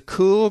 it's a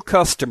cool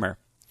customer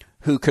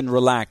who can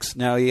relax.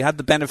 Now, he had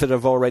the benefit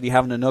of already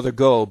having another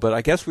goal, but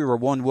I guess we were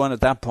 1-1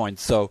 at that point,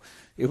 so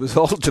it was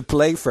all to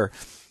play for.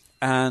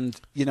 And,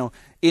 you know,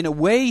 in a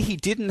way, he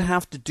didn't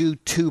have to do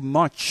too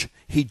much.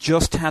 He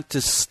just had to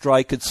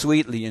strike it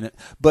sweetly in it.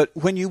 But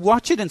when you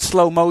watch it in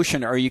slow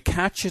motion or you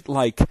catch it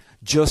like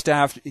just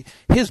after,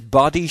 his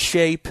body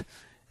shape,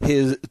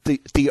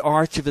 the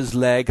arch of his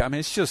leg, I mean,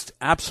 it's just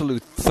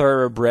absolute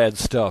thoroughbred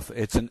stuff.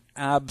 It's an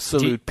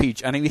absolute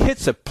peach. And he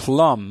hits a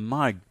plum.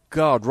 My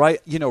God, right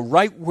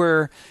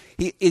where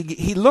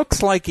he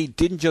looks like he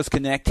didn't just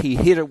connect, he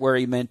hit it where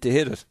he meant to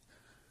hit it.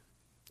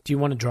 Do you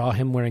want to draw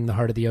him wearing the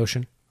heart of the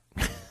ocean?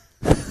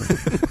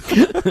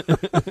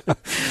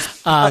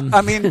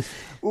 I mean,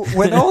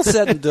 when all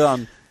said and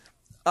done,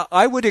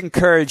 I would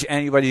encourage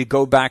anybody to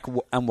go back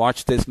and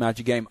watch this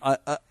Magic game.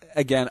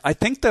 Again, I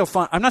think they'll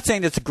find... I'm not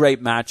saying it's a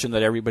great match and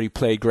that everybody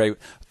played great.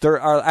 There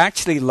are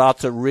actually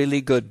lots of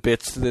really good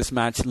bits to this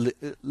match,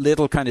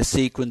 little kind of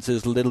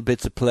sequences, little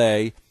bits of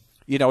play.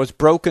 It's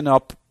broken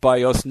up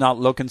by us not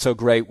looking so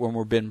great when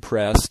we're being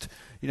pressed.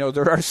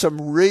 There are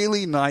some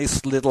really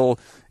nice little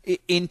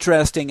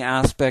interesting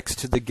aspects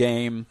to the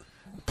game.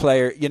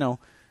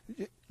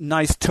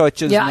 Nice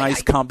touches,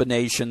 nice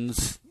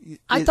combinations.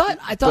 I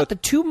thought the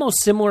two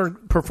most similar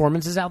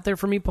performances out there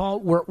for me, Paul,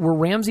 were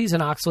Ramsey's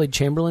and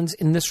Oxlade-Chamberlain's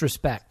in this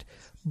respect.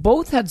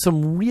 Both had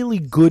some really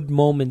good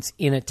moments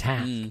in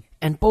attack,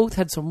 and both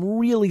had some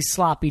really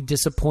sloppy,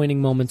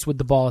 disappointing moments with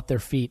the ball at their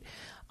feet.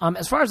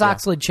 As far as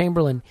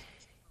Oxlade-Chamberlain,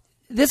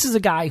 this is a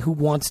guy who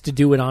wants to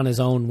do it on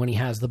his own when he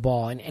has the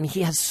ball, and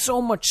he has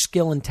so much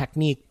skill and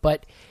technique,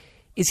 but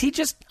is he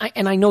just...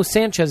 And I know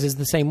Sanchez is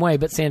the same way,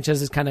 but Sanchez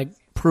has kind of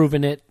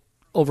proven it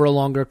over a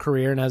longer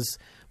career and has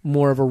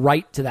more of a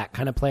right to that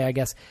kind of play, I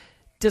guess.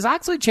 Does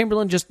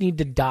Oxlade-Chamberlain just need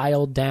to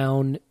dial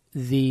down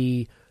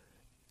the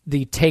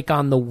take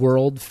on the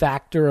world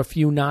factor a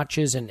few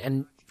notches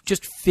and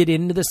just fit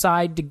into the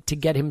side to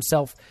get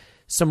himself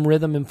some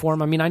rhythm and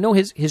form? I mean, I know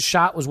his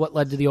shot was what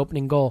led to the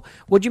opening goal.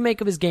 What'd you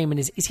make of his game? And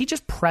is he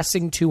just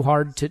pressing too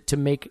hard to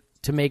make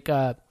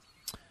an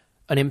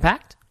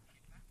impact?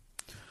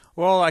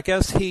 Well, I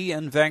guess he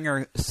and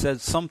Wenger said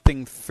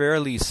something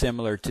fairly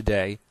similar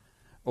today,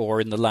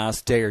 or in the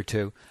last day or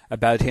two,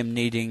 about him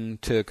needing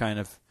to kind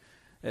of...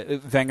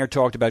 Wenger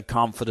talked about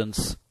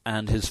confidence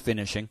and his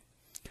finishing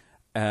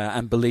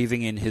and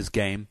believing in his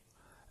game.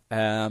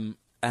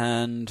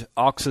 And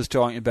Ox is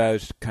talking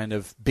about kind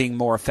of being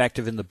more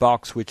effective in the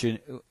box,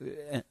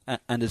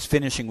 and his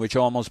finishing, which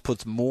almost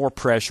puts more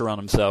pressure on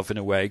himself in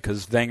a way,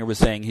 because Wenger was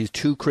saying he's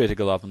too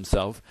critical of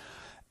himself.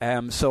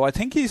 So I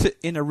think he's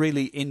in a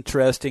really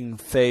interesting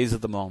phase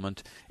at the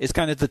moment. It's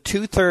kind of the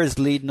 2/3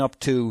 leading up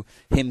to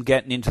him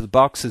getting into the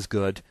box is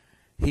good.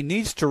 He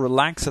needs to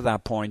relax at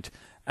that point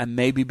and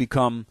maybe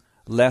become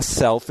less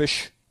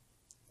selfish.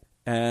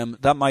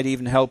 That might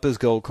even help his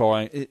goal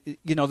scoring.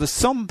 There's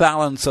some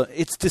balance.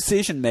 It's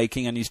decision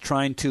making, and he's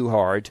trying too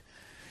hard.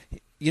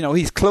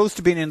 He's close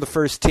to being in the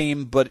first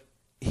team, but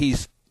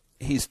he's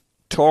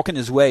talking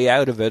his way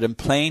out of it and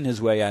playing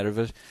his way out of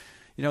it.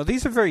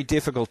 These are very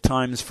difficult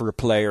times for a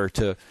player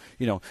to,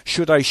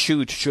 should I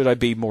shoot? Should I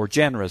be more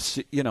generous?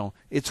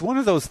 It's one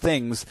of those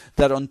things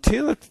that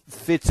until it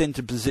fits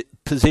into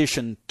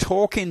position,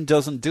 talking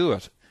doesn't do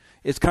it.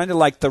 It's kind of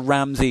like the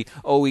Ramsey,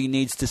 he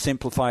needs to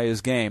simplify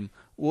his game.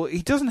 Well,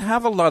 he doesn't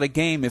have a lot of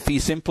game if he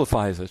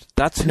simplifies it.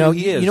 That's who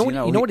he is. You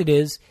know what it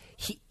is?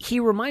 He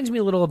reminds me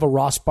a little of a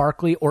Ross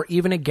Barkley or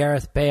even a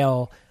Gareth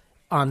Bale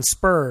on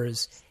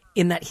Spurs,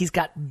 in that he's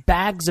got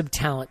bags of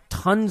talent,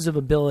 tons of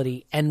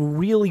ability, and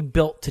really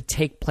built to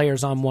take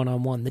players on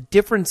one-on-one. The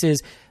difference is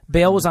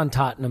Bale was on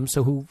Tottenham,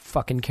 so who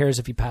fucking cares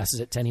if he passes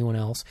it to anyone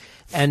else?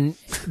 And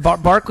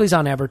Barkley's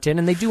on Everton,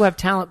 and they do have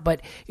talent,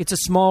 but it's a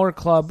smaller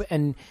club,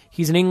 and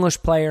he's an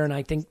English player, and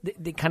I think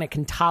they kind of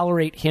can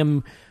tolerate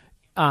him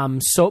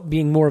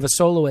being more of a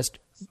soloist.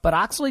 But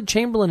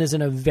Oxlade-Chamberlain is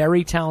in a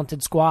very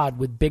talented squad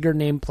with bigger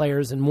name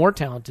players and more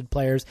talented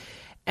players,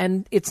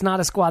 and it's not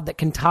a squad that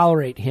can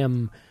tolerate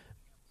him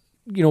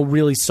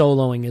really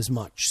soloing as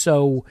much.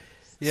 So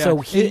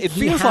he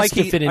feels like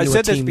to fit into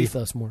a team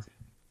ethos more.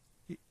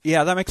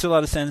 Yeah, that makes a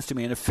lot of sense to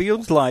me. And it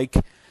feels like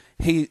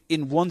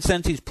in one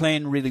sense, he's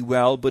playing really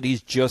well, but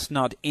he's just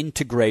not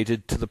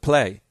integrated to the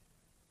play.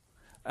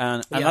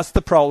 And that's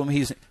the problem.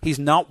 He's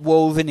not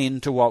woven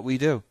into what we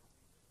do.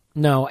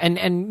 No, and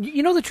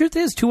the truth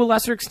is, to a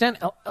lesser extent,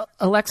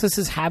 Alexis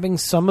is having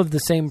some of the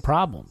same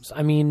problems.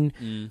 I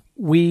mean,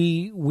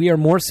 we are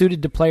more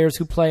suited to players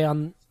who play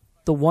on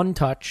the one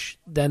touch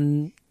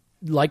than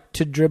like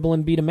to dribble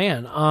and beat a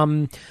man.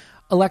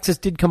 Alexis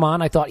did come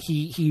on. I thought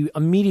he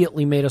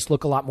immediately made us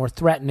look a lot more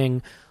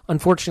threatening.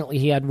 Unfortunately,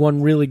 he had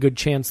one really good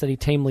chance that he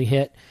tamely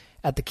hit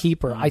at the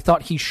keeper. I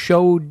thought he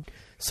showed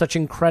such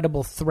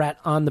incredible threat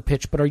on the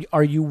pitch, but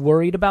are you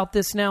worried about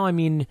this now? I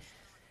mean,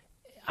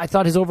 I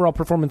thought his overall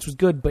performance was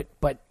good,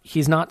 but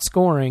he's not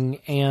scoring,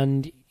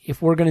 and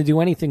if we're going to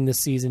do anything this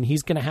season,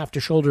 he's going to have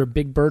to shoulder a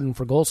big burden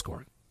for goal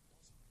scoring.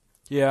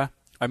 Yeah,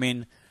 I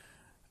mean,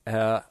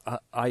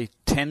 I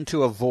tend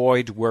to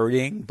avoid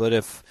worrying, but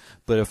if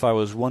I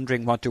was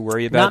wondering what to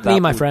worry about, not me,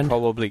 my friend.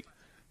 Probably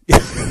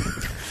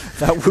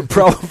that would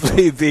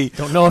probably be.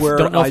 Don't know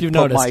if you've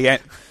noticed.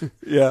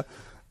 Yeah,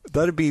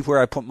 that'd be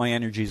where I put my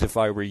energies if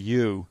I were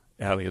you,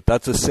 Elliot.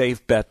 That's a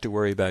safe bet to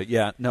worry about.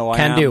 Yeah, no, I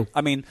can do.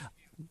 I mean,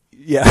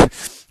 yeah,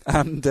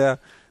 and I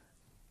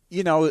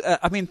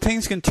mean,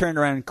 things can turn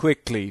around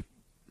quickly.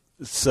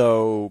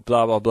 So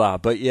blah blah blah.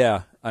 But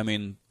yeah, I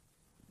mean.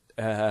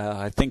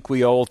 I think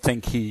we all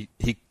think he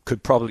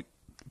could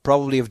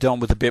probably have done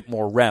with a bit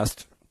more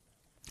rest.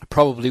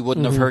 probably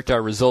wouldn't have hurt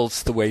our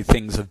results the way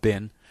things have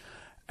been.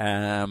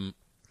 The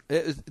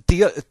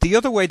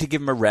other way to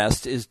give him a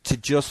rest is to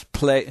just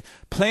play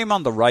him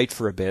on the right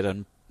for a bit,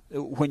 and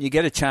when you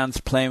get a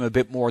chance, play him a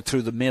bit more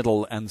through the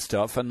middle and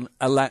stuff. And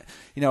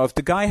if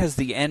the guy has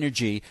the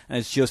energy and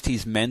it's just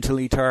he's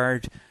mentally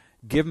tired,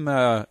 give him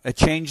a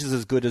change is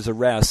as good as a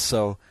rest.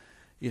 So,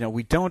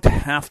 we don't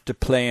have to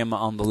play him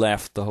on the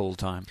left the whole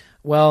time.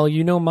 Well,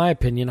 my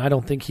opinion. I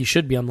don't think he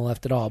should be on the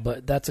left at all,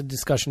 but that's a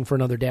discussion for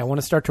another day. I want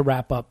to start to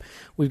wrap up.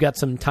 We've got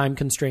some time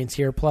constraints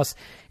here. Plus,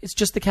 it's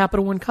just the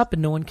Capital One Cup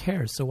and no one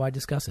cares, so why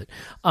discuss it?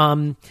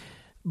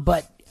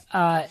 But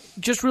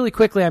just really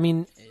quickly,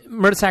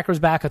 Mertesacker was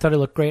back. I thought he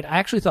looked great. I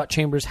actually thought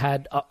Chambers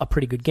had a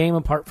pretty good game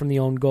apart from the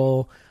own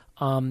goal.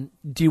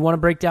 Do you want to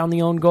break down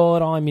the own goal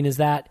at all?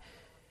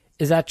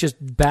 Is that just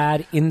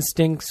bad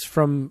instincts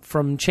from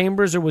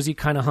Chambers, or was he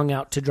kind of hung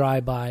out to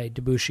dry by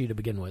Debuchy to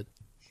begin with?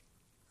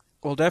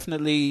 Well,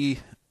 definitely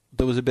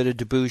there was a bit of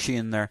Debuchy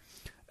in there.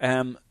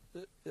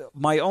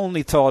 My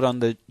only thought on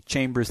the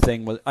Chambers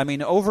thing was,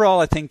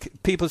 overall, I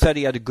think people said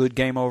he had a good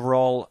game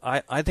overall.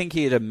 I think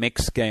he had a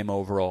mixed game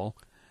overall.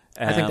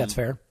 I think that's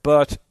fair.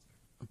 But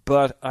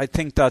I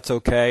think that's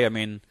okay.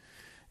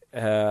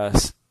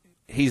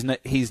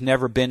 He's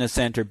never been a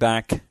centre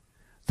back.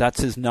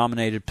 That's his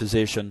nominated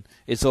position.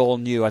 It's all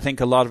new. I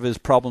think a lot of his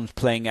problems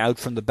playing out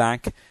from the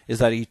back is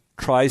that he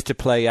tries to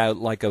play out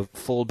like a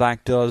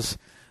fullback does,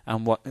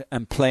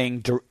 and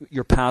playing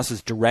your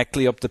passes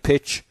directly up the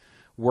pitch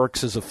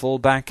works as a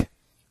fullback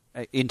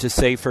into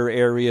safer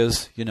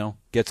areas.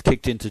 Gets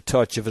kicked into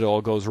touch if it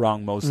all goes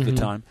wrong most of the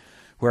time.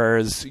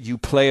 Whereas you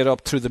play it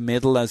up through the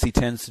middle, as he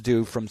tends to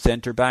do from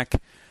centre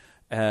back,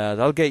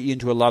 that'll get you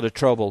into a lot of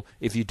trouble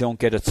if you don't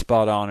get it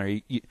spot on.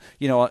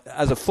 Or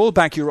as a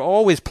fullback, you're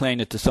always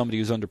playing it to somebody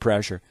who's under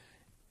pressure.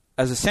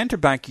 As a centre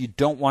back, you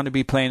don't want to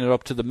be playing it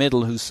up to the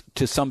middle,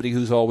 to somebody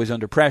who's always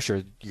under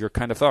pressure. You're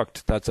kind of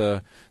fucked. That's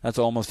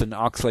almost an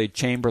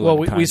Oxlade-Chamberlain.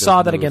 Well, we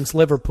saw that against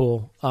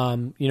Liverpool,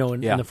 in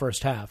the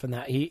first half, and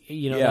that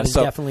that is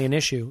definitely an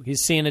issue.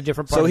 He's seeing a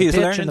different part of the pitch,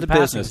 learning and the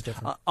business. Is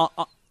different.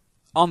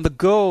 On the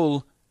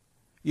goal,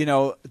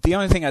 the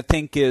only thing I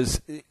think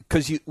is,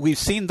 because we've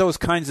seen those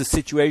kinds of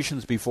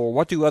situations before,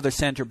 what do other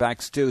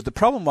centre-backs do? The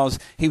problem was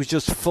he was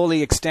just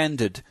fully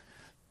extended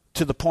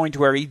to the point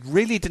where he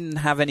really didn't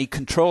have any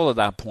control at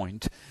that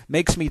point.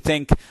 Makes me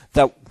think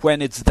that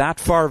when it's that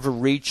far of a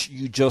reach,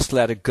 you just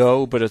let it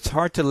go, but it's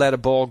hard to let a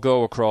ball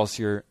go across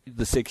the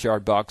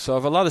 6-yard box. So I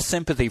have a lot of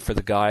sympathy for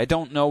the guy. I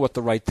don't know what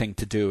the right thing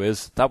to do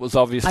is. That was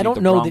obviously the wrong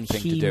thing to do. I don't know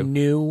that he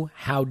knew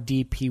how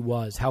deep he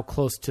was, how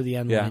close to the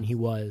end line he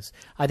was.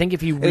 I think if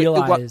he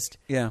realized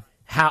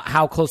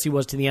how close he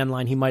was to the end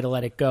line, he might have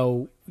let it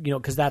go,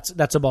 because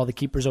that's a ball the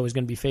keeper's always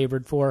going to be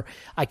favored for.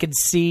 I could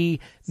see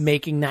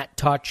making that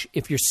touch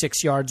if you're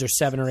 6 yards or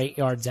 7 or 8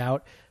 yards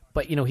out,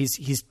 but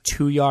he's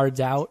 2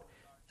 yards out.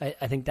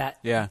 I think that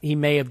he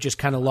may have just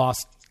kind of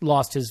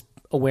lost his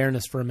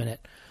awareness for a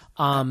minute.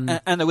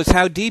 And it was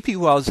how deep he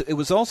was. It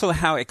was also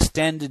how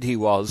extended he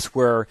was,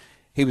 where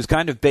he was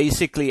kind of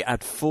basically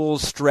at full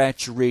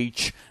stretch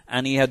reach,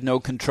 and he had no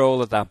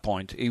control at that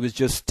point. He was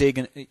just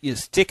sticking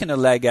a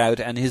leg out,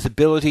 and his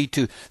ability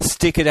to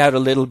stick it out a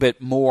little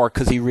bit more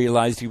because he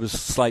realized he was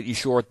slightly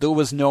short. There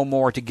was no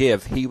more to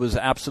give. He was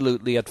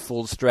absolutely at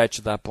full stretch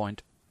at that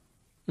point.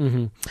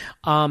 Mm-hmm.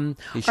 All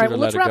right, well,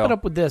 let's wrap it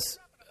up with this.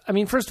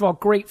 First of all,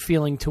 great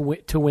feeling to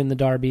win the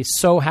derby.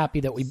 So happy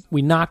that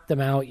we knocked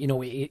them out.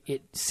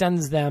 It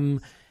sends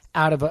them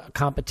out of a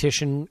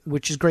competition,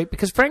 which is great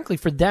because, frankly,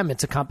 for them,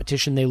 it's a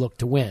competition they look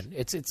to win.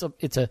 It's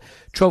a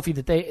trophy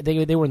that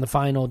they were in the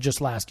final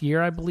just last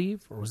year, I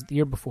believe, or was it the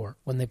year before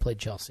when they played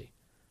Chelsea?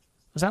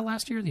 Was that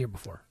last year or the year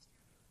before?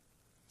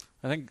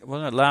 I think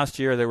last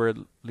year they were at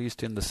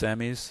least in the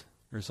semis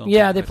or something.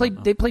 Yeah, they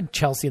played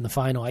Chelsea in the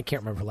final. I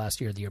can't remember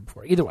last year or the year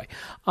before. Either way.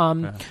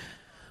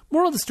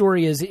 Moral of the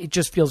story is it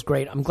just feels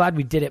great. I'm glad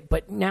we did it.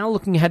 But now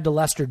looking ahead to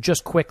Leicester,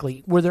 just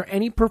quickly, were there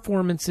any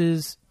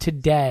performances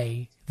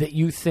today that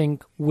you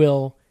think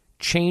will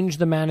change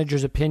the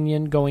manager's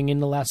opinion going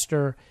into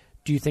Leicester?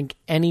 Do you think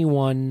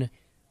anyone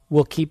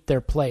will keep their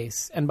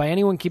place? And by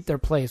anyone keep their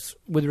place,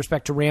 with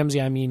respect to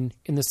Ramsey, I mean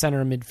in the center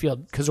of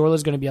midfield.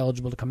 Cazorla's going to be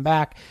eligible to come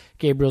back.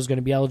 Gabriel's going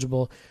to be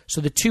eligible. So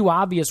the two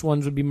obvious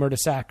ones would be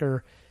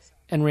Mertesacker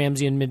and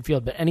Ramsey in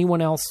midfield. But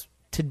anyone else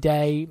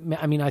today,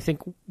 I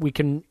think we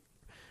can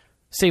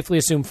safely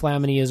assume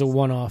Flamini is a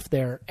one-off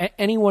there.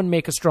 Anyone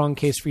make a strong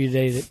case for you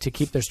today to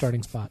keep their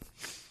starting spot?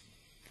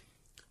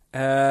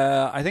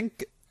 I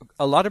think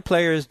a lot of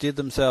players did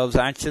themselves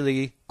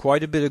actually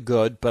quite a bit of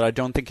good, but I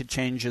don't think it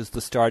changes the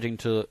starting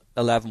to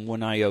 11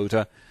 one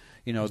iota.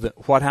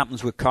 What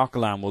happens with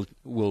Coquelin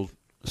will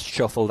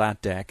shuffle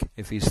that deck.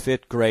 If he's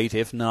fit, great.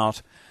 If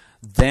not,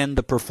 then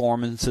the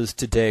performances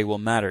today will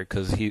matter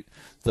because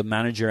the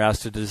manager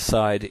has to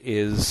decide,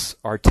 is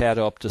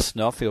Arteta up to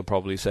snuff? He'll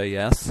probably say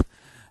yes.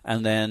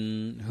 And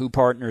then who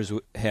partners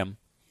with him?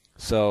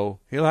 So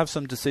he'll have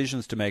some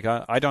decisions to make.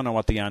 I don't know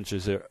what the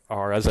answers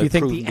are. As do you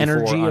think the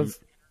energy of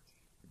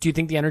Do you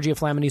think the energy of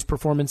Flamini's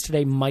performance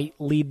today might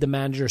lead the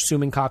manager,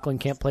 assuming Coughlin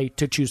can't play,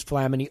 to choose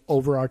Flamini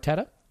over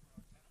Arteta?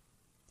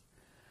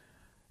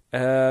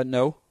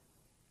 No.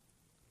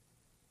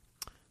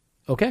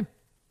 Okay.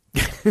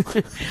 I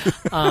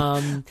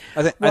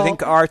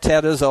think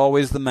Arteta's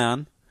always the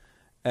man.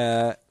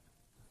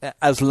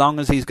 As long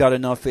as he's got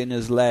enough in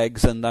his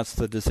legs, and that's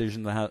the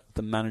decision that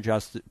the manager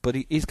has to. But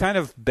he's kind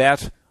of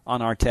bet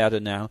on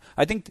Arteta now.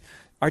 I think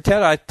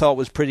Arteta, I thought,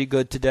 was pretty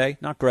good today.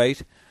 Not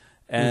great.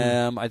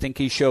 I think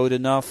he showed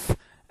enough,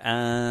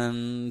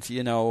 and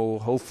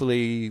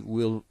hopefully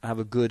we'll have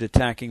a good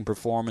attacking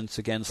performance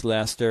against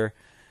Leicester.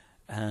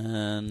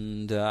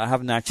 And I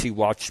haven't actually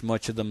watched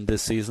much of them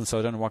this season, so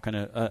I don't know what kind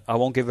of... I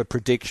won't give a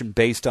prediction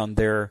based on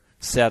their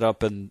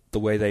setup and the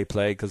way they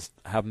play, because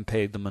I haven't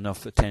paid them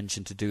enough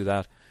attention to do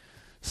that.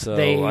 So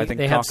I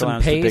think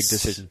Coquelin's the big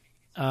decision.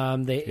 I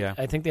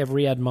think they have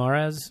Riyad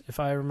Mahrez, if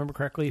I remember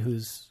correctly,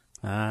 who's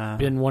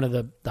been one of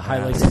the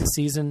highlights of the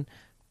season.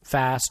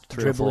 Fast,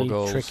 dribbly,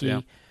 goals,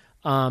 tricky.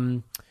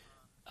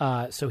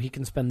 So he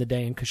can spend the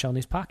day in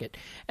Koscielny's pocket.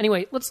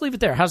 Anyway, let's leave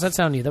it there. How's that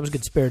sound to you? That was a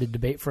good spirited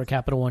debate for a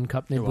Capital One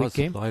Cup midweek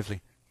game.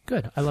 Lively.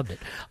 Good. I loved it.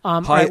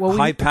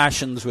 High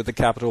passions with the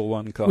Capital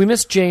One Cup. We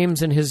missed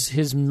James and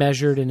his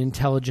measured and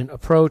intelligent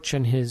approach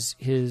and his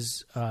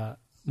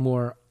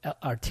more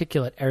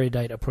articulate,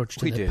 erudite approach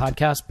to the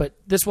podcast, but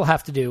this will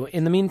have to do.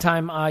 In the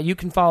meantime, you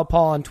can follow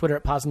Paul on Twitter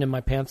at Posin in My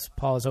Pants.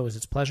 Paul, as always,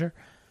 it's a pleasure.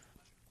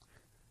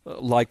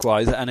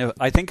 Likewise, and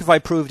I think if I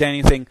proved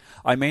anything,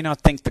 I may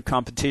not think the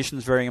competition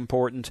is very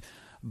important,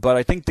 but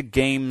I think the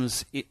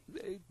games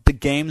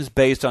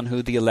based on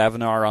who the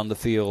 11 are on the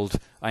field,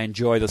 I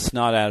enjoy the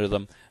snot out of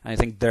them, and I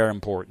think they're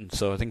important.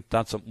 So I think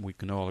that's something we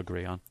can all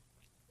agree on.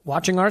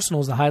 Watching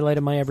Arsenal is the highlight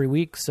of my every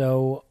week,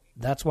 so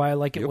that's why I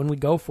like it when we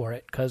go for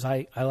it, because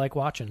I like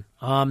watching.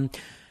 In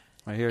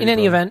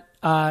any event,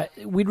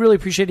 we'd really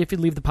appreciate it if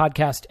you'd leave the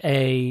podcast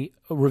a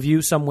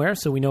review somewhere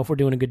so we know if we're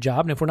doing a good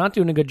job. And if we're not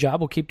doing a good job,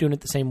 we'll keep doing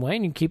it the same way,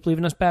 and you keep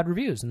leaving us bad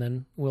reviews, and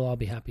then we'll all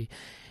be happy.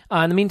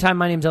 In the meantime,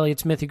 my name's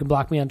Elliot Smith. You can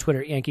block me on Twitter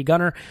at Yankee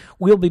Gunner.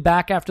 We'll be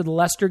back after the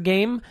Leicester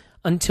game.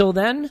 Until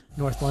then,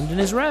 North London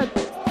is red.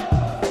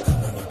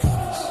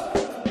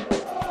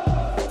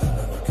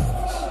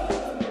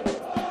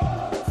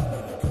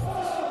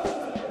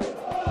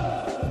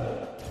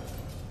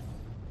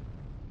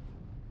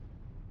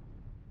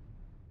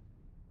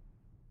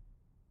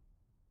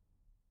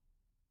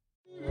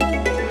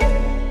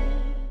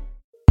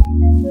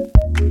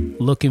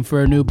 Looking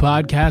for a new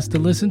podcast to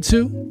listen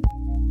to?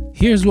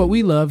 Here's what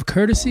we love,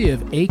 courtesy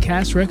of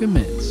Acast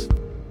Recommends.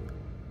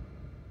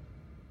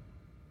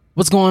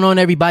 What's going on,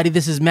 everybody?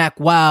 This is Mac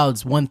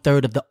Wilds,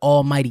 1/3 of the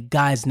almighty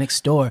Guys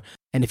Next Door.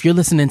 And if you're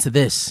listening to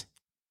this,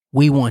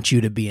 we want you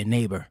to be a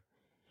neighbor.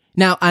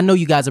 Now, I know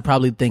you guys are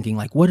probably thinking,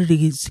 like, what do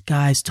these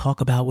guys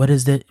talk about? What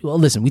is that? Well,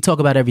 listen, we talk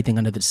about everything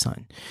under the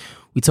sun.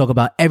 We talk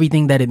about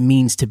everything that it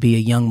means to be a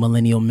young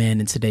millennial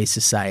man in today's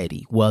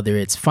society, whether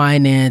it's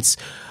finance,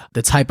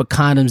 the type of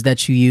condoms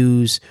that you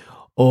use,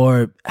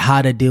 or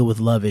how to deal with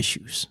love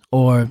issues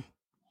or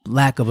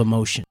lack of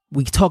emotion.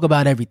 We talk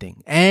about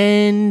everything,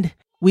 and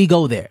we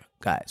go there,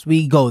 guys.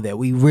 We go there.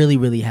 We really,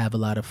 really have a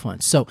lot of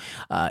fun. So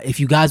if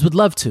you guys would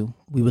love to,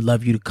 we would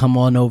love you to come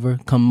on over,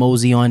 come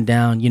mosey on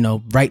down,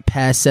 right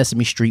past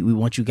Sesame Street. We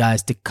want you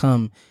guys to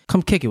come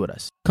kick it with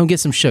us. Come get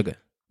some sugar.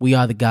 We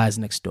are the Guys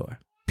Next Door.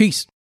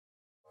 Peace.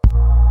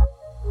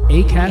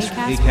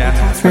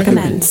 Acast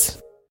recommends.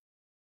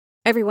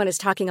 Everyone is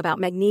talking about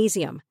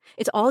magnesium.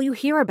 It's all you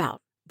hear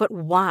about. But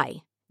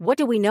why? What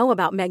do we know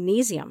about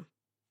magnesium?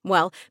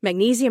 Well,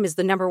 magnesium is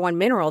the #1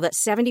 mineral that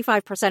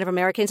 75% of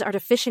Americans are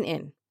deficient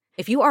in.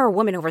 If you are a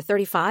woman over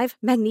 35,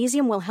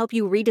 magnesium will help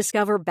you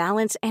rediscover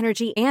balance,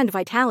 energy, and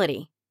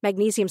vitality.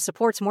 Magnesium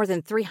supports more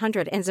than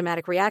 300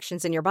 enzymatic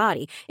reactions in your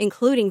body,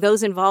 including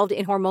those involved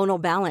in hormonal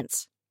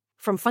balance.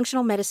 From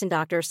functional medicine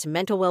doctors to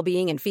mental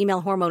well-being and female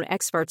hormone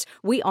experts,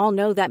 we all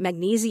know that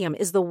magnesium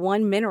is the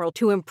one mineral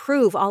to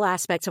improve all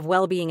aspects of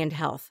well-being and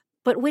health.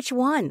 But which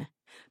one?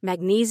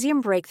 Magnesium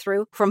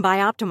Breakthrough from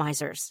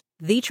Bioptimizers,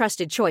 the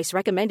trusted choice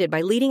recommended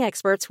by leading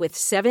experts with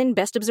 7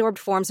 best-absorbed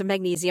forms of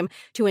magnesium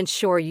to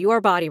ensure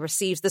your body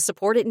receives the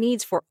support it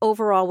needs for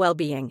overall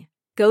well-being.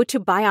 Go to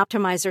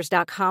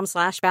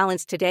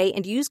bioptimizers.com/balance today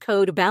and use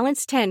code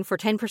BALANCE10 for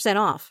 10%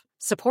 off.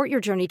 Support your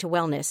journey to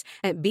wellness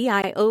at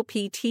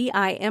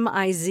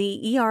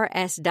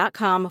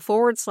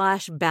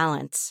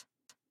bioptimizers.com/balance.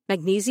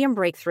 Magnesium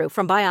Breakthrough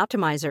from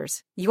Bioptimizers,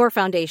 your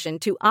foundation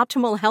to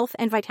optimal health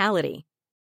and vitality.